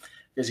 40,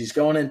 because he's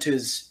going into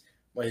his,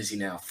 what is he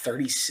now,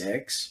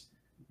 36?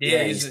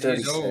 Yeah, he's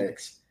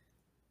 36.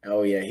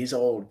 Oh, yeah, he's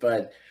old.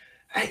 But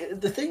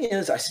the thing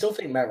is, I still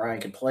think Matt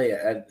Ryan can play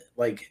at,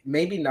 like,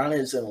 maybe not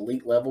as an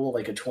elite level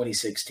like a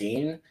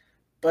 2016,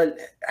 but,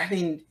 I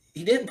mean,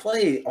 he didn't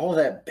play all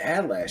that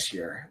bad last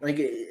year. Like,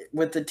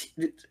 with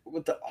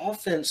the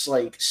offense,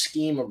 like,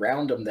 scheme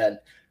around him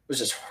that was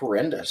just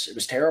horrendous. It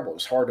was terrible. It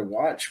was hard to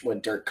watch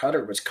what Dirk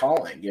Cutter was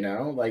calling,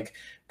 Like,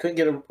 couldn't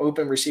get an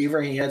open receiver,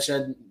 and he had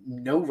said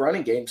no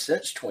running game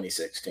since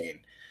 2016.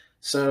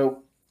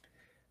 So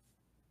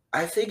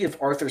I think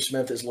if Arthur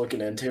Smith is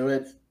looking into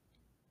it,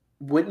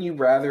 wouldn't you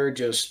rather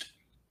just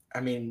I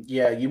mean,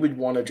 yeah, you would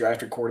want to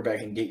draft a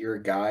quarterback and get your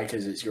guy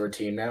because it's your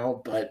team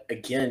now. But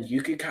again,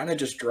 you could kind of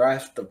just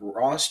draft the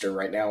roster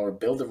right now or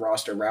build the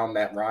roster around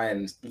Matt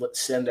Ryan,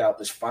 send out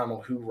this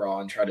final hoorah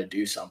and try to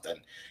do something.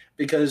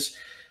 Because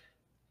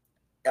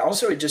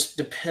also it just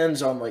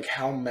depends on like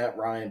how Matt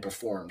Ryan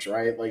performs,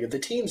 right? Like if the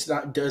team's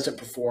not doesn't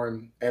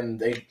perform and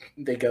they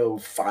go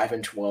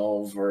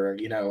 5-12 or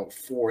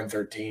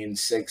 4-13,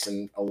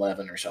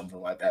 6-11 or something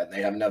like that, and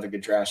they have another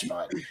good draft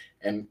spot,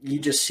 and you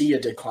just see a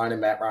decline in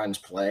Matt Ryan's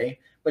play,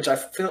 which I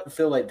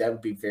feel like that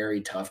would be very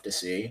tough to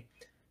see.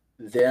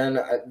 Then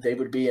they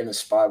would be in a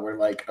spot where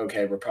like,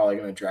 okay, we're probably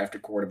going to draft a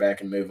quarterback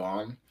and move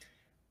on.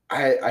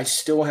 I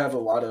still have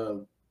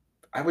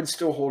I would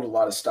still hold a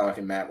lot of stock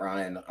in Matt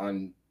Ryan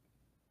on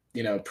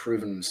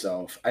proven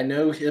himself. I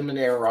know him and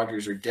Aaron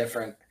Rodgers are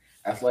different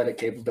athletic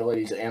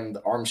capabilities, and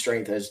the arm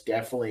strength has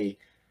definitely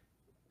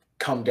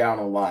come down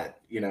a lot,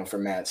 for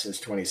Matt since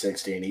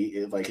 2016.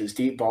 He like his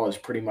deep ball is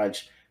pretty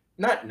much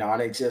not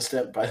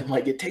non-existent, but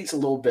like it takes a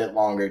little bit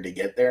longer to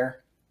get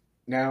there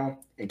now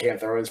and can't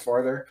throw as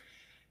farther.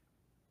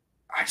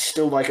 I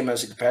still like him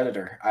as a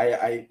competitor.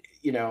 I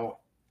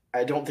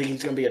don't think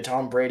he's going to be a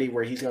Tom Brady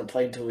where he's going to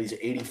play until he's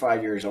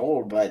 85 years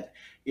old, but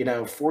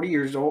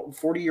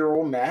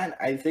 40-year-old Matt,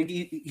 I think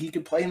he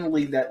could play in the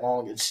league that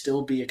long and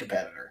still be a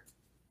competitor.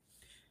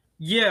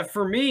 Yeah,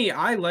 for me,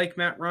 I like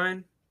Matt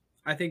Ryan.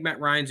 I think Matt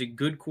Ryan's a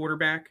good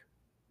quarterback.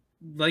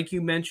 Like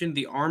you mentioned,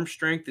 the arm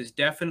strength is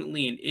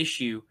definitely an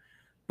issue.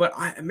 But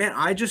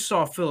I just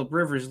saw Phillip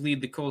Rivers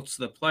lead the Colts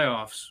to the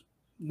playoffs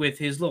with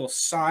his little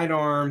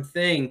sidearm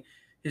thing,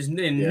 his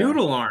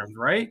noodle arm,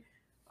 right?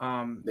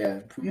 Not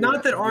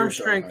that arm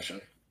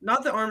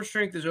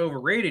strength is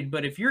overrated,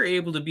 but if you're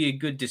able to be a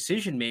good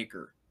decision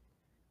maker,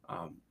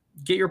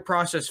 get your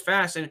process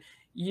fast, and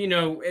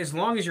as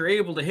long as you're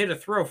able to hit a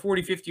throw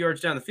 40, 50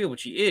 yards down the field,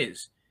 which he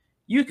is,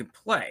 you can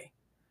play.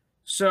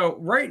 So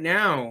right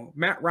now,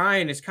 Matt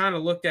Ryan is kind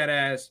of looked at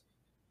as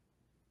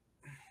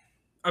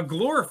a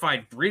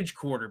glorified bridge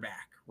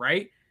quarterback,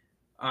 right?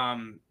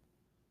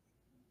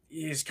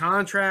 His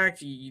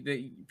contract,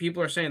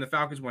 people are saying the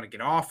Falcons want to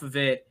get off of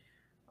it.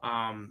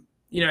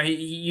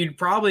 You'd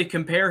probably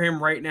compare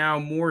him right now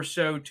more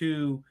so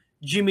to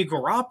Jimmy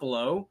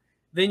Garoppolo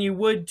than you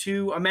would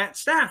to a Matt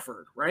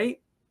Stafford,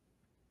 right?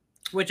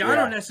 Which I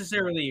don't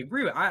necessarily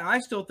agree with. I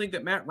still think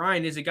that Matt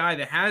Ryan is a guy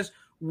that has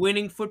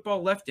winning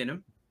football left in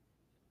him.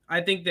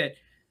 I think that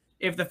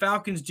if the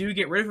Falcons do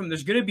get rid of him,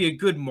 there's going to be a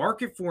good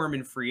market for him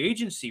in free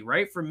agency,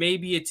 right? For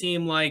maybe a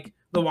team like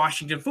the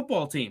Washington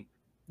football team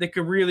that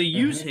could really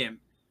use him.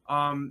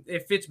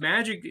 If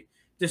Fitzmagic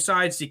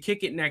decides to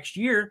kick it next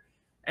year,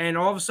 and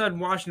all of a sudden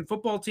Washington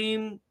football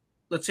team,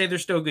 let's say they're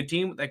still a good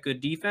team with that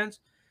good defense,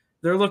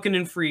 they're looking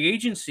in free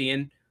agency,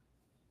 and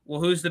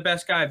well, who's the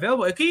best guy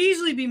available? It could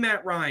easily be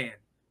Matt Ryan,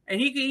 and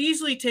he could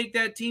easily take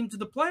that team to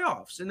the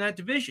playoffs in that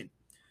division.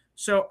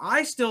 So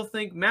I still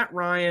think Matt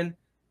Ryan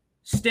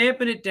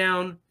stamping it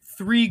down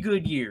 3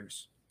 good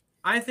years.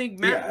 I think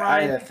Matt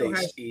Ryan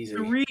has easy.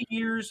 3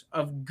 years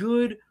of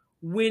good,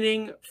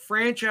 winning,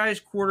 franchise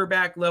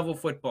quarterback level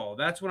football.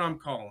 That's what I'm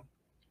calling.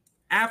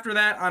 After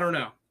that, I don't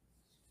know.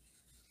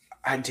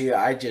 I do.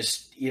 I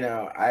just,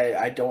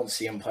 I don't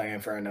see him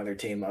playing for another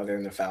team other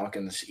than the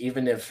Falcons.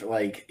 Even if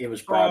it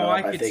was brought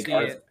up, I think.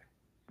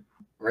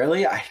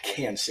 Really, I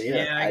can't see it.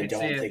 Yeah, I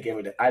don't think it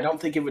would. I don't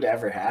think it would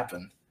ever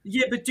happen.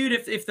 Yeah, but dude,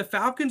 if the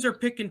Falcons are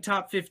picking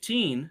top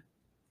 15,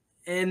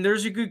 and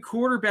there's a good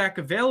quarterback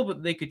available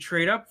that they could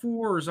trade up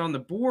for or is on the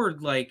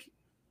board,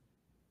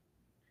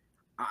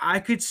 I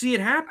could see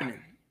it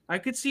happening. I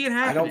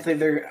don't think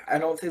they're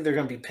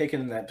going to be picking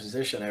in that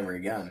position ever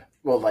again.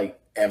 Well,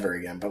 ever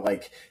again,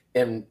 but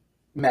in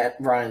Matt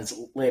Ryan's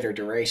later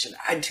duration.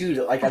 I'm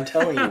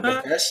telling you,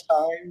 the best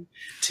time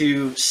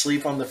to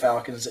sleep on the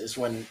Falcons is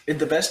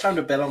the best time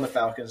to bet on the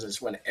Falcons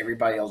is when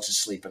everybody else is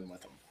sleeping on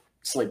them.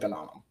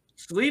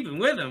 Sleeping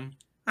with them?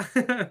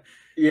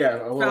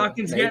 Yeah. Well,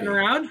 Falcons maybe. Getting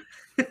around?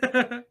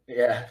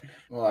 Yeah.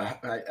 Well,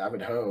 I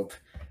would hope.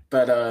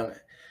 But,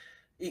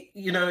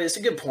 it's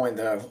a good point,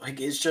 though.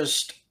 It's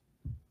just –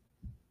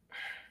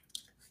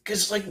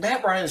 because,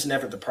 Matt Ryan's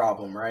never the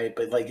problem, right?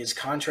 But, his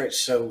contract's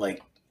so,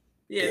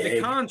 yeah, big,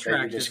 the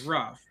contract is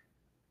rough.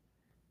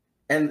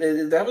 And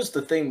that was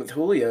the thing with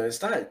Julio.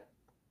 It's not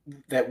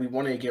that we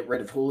wanted to get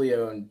rid of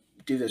Julio and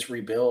do this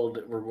rebuild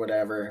or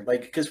whatever.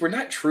 Because we're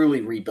not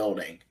truly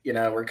rebuilding.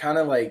 We're kind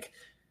of,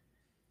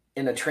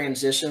 in a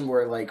transition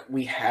where,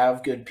 we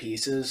have good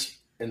pieces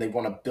and they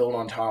want to build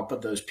on top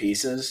of those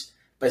pieces.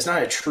 But it's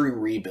not a true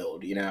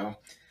rebuild, Well,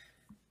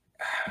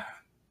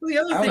 the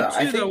other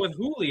thing, though, with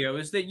Julio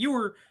is that you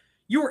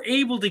were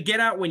able to get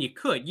out when you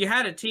could. You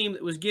had a team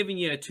that was giving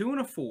you a 2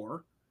 and a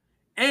 4,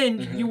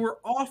 and you were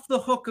off the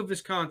hook of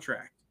his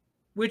contract,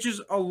 which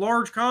is a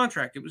large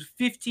contract. It was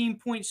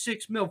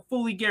 $15.6 million,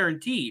 fully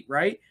guaranteed,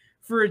 right?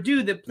 For a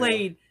dude that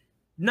played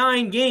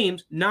 9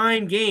 games.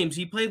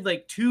 He played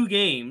 2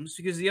 games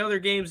because the other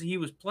games that he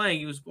was playing,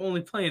 he was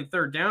only playing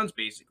third downs,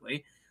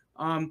 basically.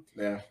 You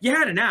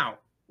had an out,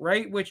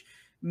 right? Which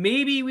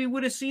maybe we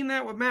would have seen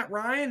that with Matt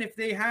Ryan if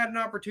they had an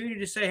opportunity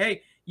to say,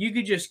 hey, you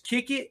could just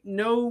kick it,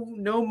 no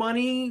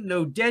money,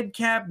 no dead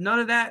cap, none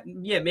of that.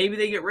 Yeah, maybe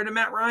they get rid of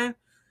Matt Ryan.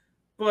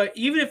 But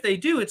even if they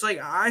do, it's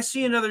I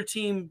see another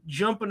team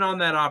jumping on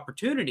that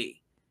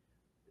opportunity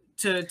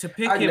to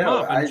pick him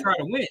up and try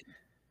to win.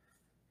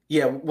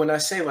 Yeah, when I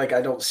say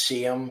I don't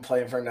see him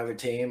playing for another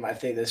team, I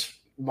think this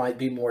might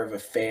be more of a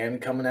fan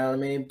coming out of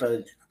me.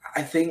 But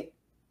I think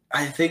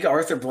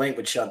Arthur Blank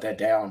would shut that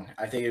down.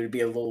 I think it would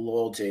be a little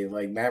loyalty.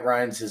 Matt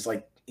Ryan's is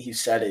he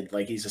said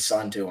it, he's a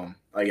son to him.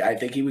 I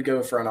think he would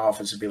go front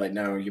office and be like,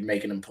 no, you're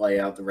making him play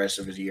out the rest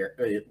of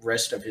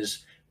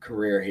his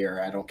career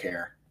here. I don't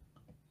care.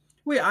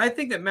 Well, I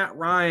think that Matt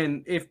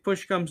Ryan, if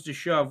push comes to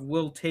shove,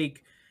 will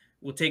take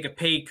a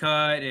pay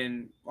cut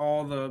and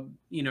all the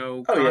he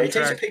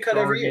takes a pay cut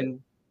every year.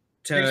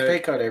 Takes a pay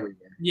cut every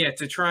year. Yeah,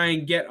 to try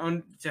and get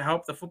to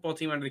help the football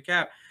team under the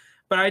cap.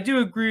 But I do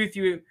agree with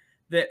you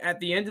that at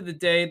the end of the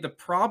day, the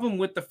problem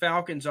with the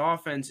Falcons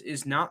offense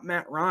is not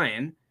Matt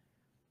Ryan.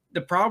 The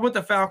problem with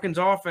the Falcons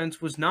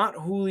offense was not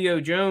Julio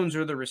Jones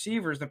or the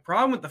receivers. The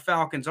problem with the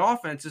Falcons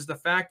offense is the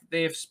fact that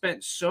they have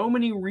spent so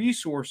many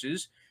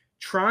resources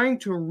trying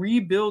to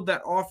rebuild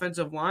that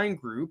offensive line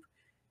group,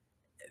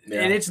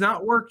 and it's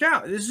not worked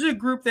out. This is a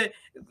group that,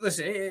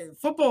 listen,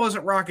 football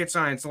isn't rocket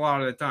science a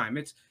lot of the time.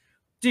 It's,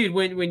 dude,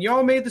 when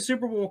y'all made the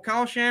Super Bowl with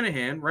Kyle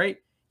Shanahan, right,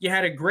 you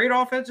had a great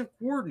offensive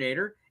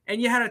coordinator,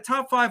 and you had a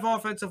top 5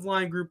 offensive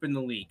line group in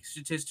the league,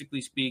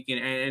 statistically speaking,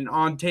 and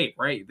on tape,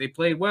 right? They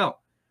played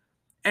well.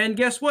 And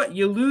guess what?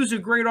 You lose a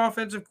great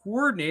offensive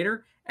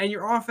coordinator and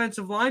your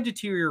offensive line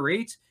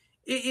deteriorates.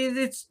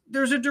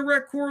 There's a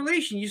direct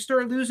correlation. You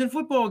start losing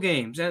football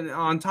games and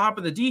on top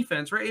of the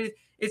defense, right?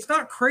 It's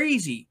not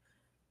crazy.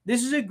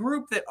 This is a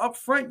group that up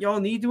front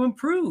y'all need to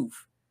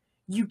improve.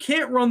 You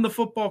can't run the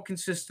football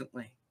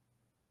consistently,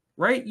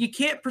 right? You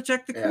can't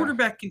protect the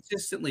quarterback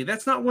consistently.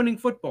 That's not winning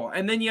football.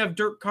 And then you have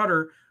Dirk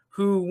Cutter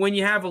who, when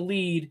you have a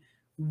lead,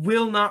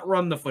 will not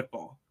run the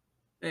football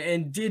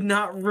and did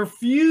not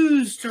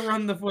refuse to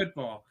run the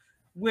football,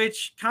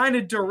 which kind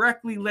of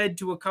directly led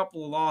to a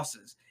couple of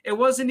losses. It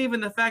wasn't even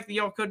the fact that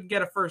y'all couldn't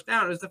get a first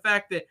down. It was the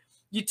fact that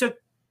you took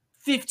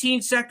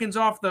 15 seconds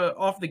off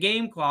the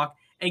game clock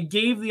and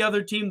gave the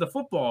other team the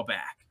football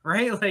back,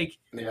 right? Like,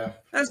 Yeah,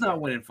 that's not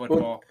winning football.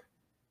 Well,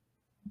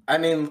 I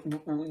mean,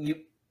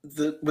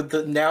 with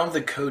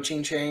the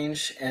coaching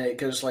change, and it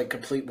goes like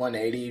complete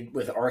 180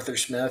 with Arthur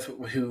Smith,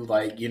 who,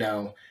 like,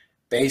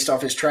 based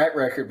off his track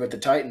record with the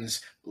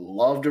Titans,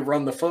 love to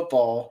run the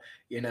football.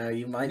 You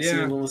might see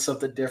a little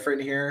something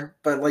different here,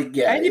 but like,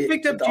 yeah. And you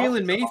picked up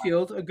Jalen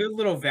Mayfield, a good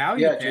little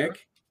value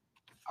pick.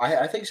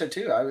 I think so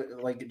too. I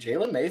like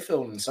Jalen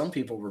Mayfield, and some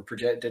people were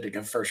projected to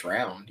go first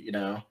round.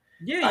 Yeah,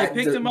 you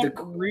picked him up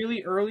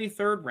really early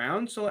third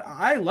round, so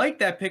I like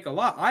that pick a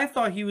lot. I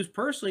thought he was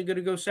personally going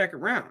to go second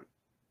round.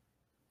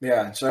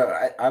 Yeah, so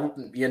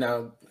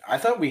I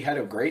thought we had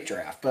a great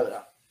draft,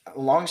 but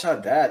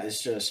alongside that,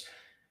 it's just,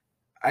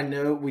 I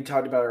know we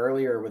talked about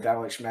earlier with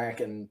Alex Mack,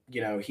 and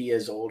he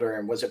is older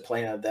and wasn't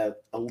playing at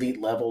that elite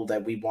level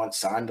that we once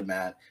signed him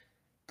at.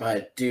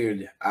 But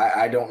dude,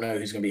 I don't know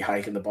who's going to be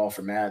hiking the ball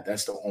for Matt.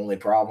 That's the only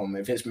problem.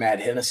 If it's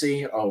Matt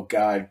Hennessy, oh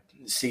God,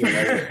 see you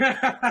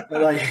later.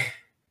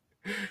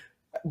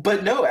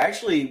 But no,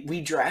 actually,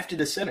 we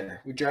drafted a center.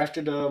 We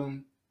drafted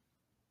Drew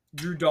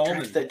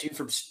Dalman. That dude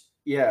from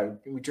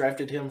we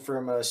drafted him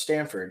from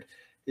Stanford.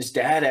 His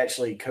dad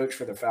actually coached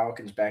for the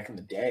Falcons back in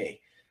the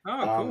day.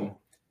 Oh, cool.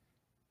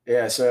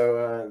 Yeah,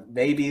 so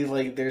maybe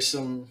like there's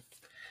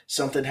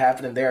something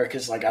happening there,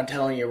 because like I'm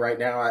telling you right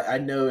now, I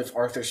know if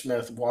Arthur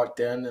Smith walked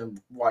in and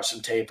watched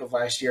some tape of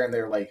last year and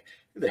they're like,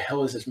 who the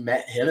hell is this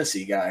Matt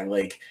Hennessy guy?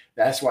 Like,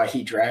 that's why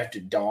he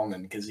drafted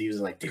Dalman, because he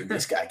was like, dude,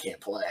 this guy can't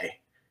play.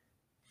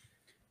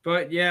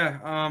 But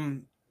yeah,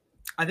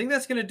 I think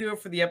that's gonna do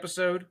it for the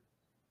episode.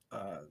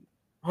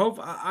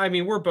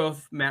 We're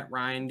both Matt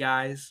Ryan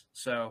guys,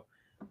 so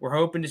we're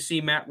hoping to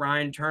see Matt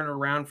Ryan turn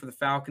around for the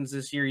Falcons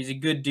this year. He's a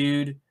good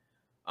dude,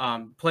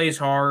 plays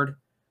hard.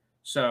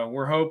 So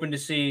we're hoping to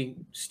see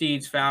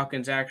Steed's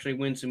Falcons actually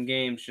win some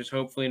games, just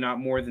hopefully not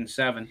more than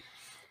 7.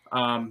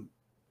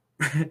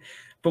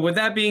 But with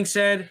that being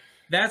said,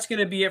 that's going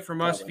to be it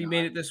from us. If you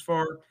made it this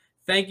far,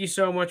 thank you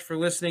so much for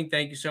listening.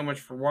 Thank you so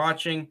much for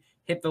watching.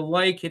 Hit the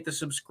like, hit the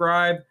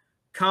subscribe,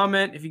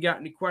 comment if you got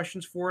any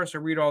questions for us. I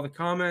read all the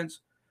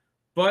comments.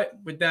 But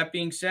with that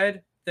being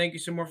said, thank you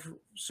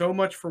so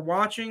much for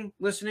watching,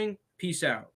 listening. Peace out.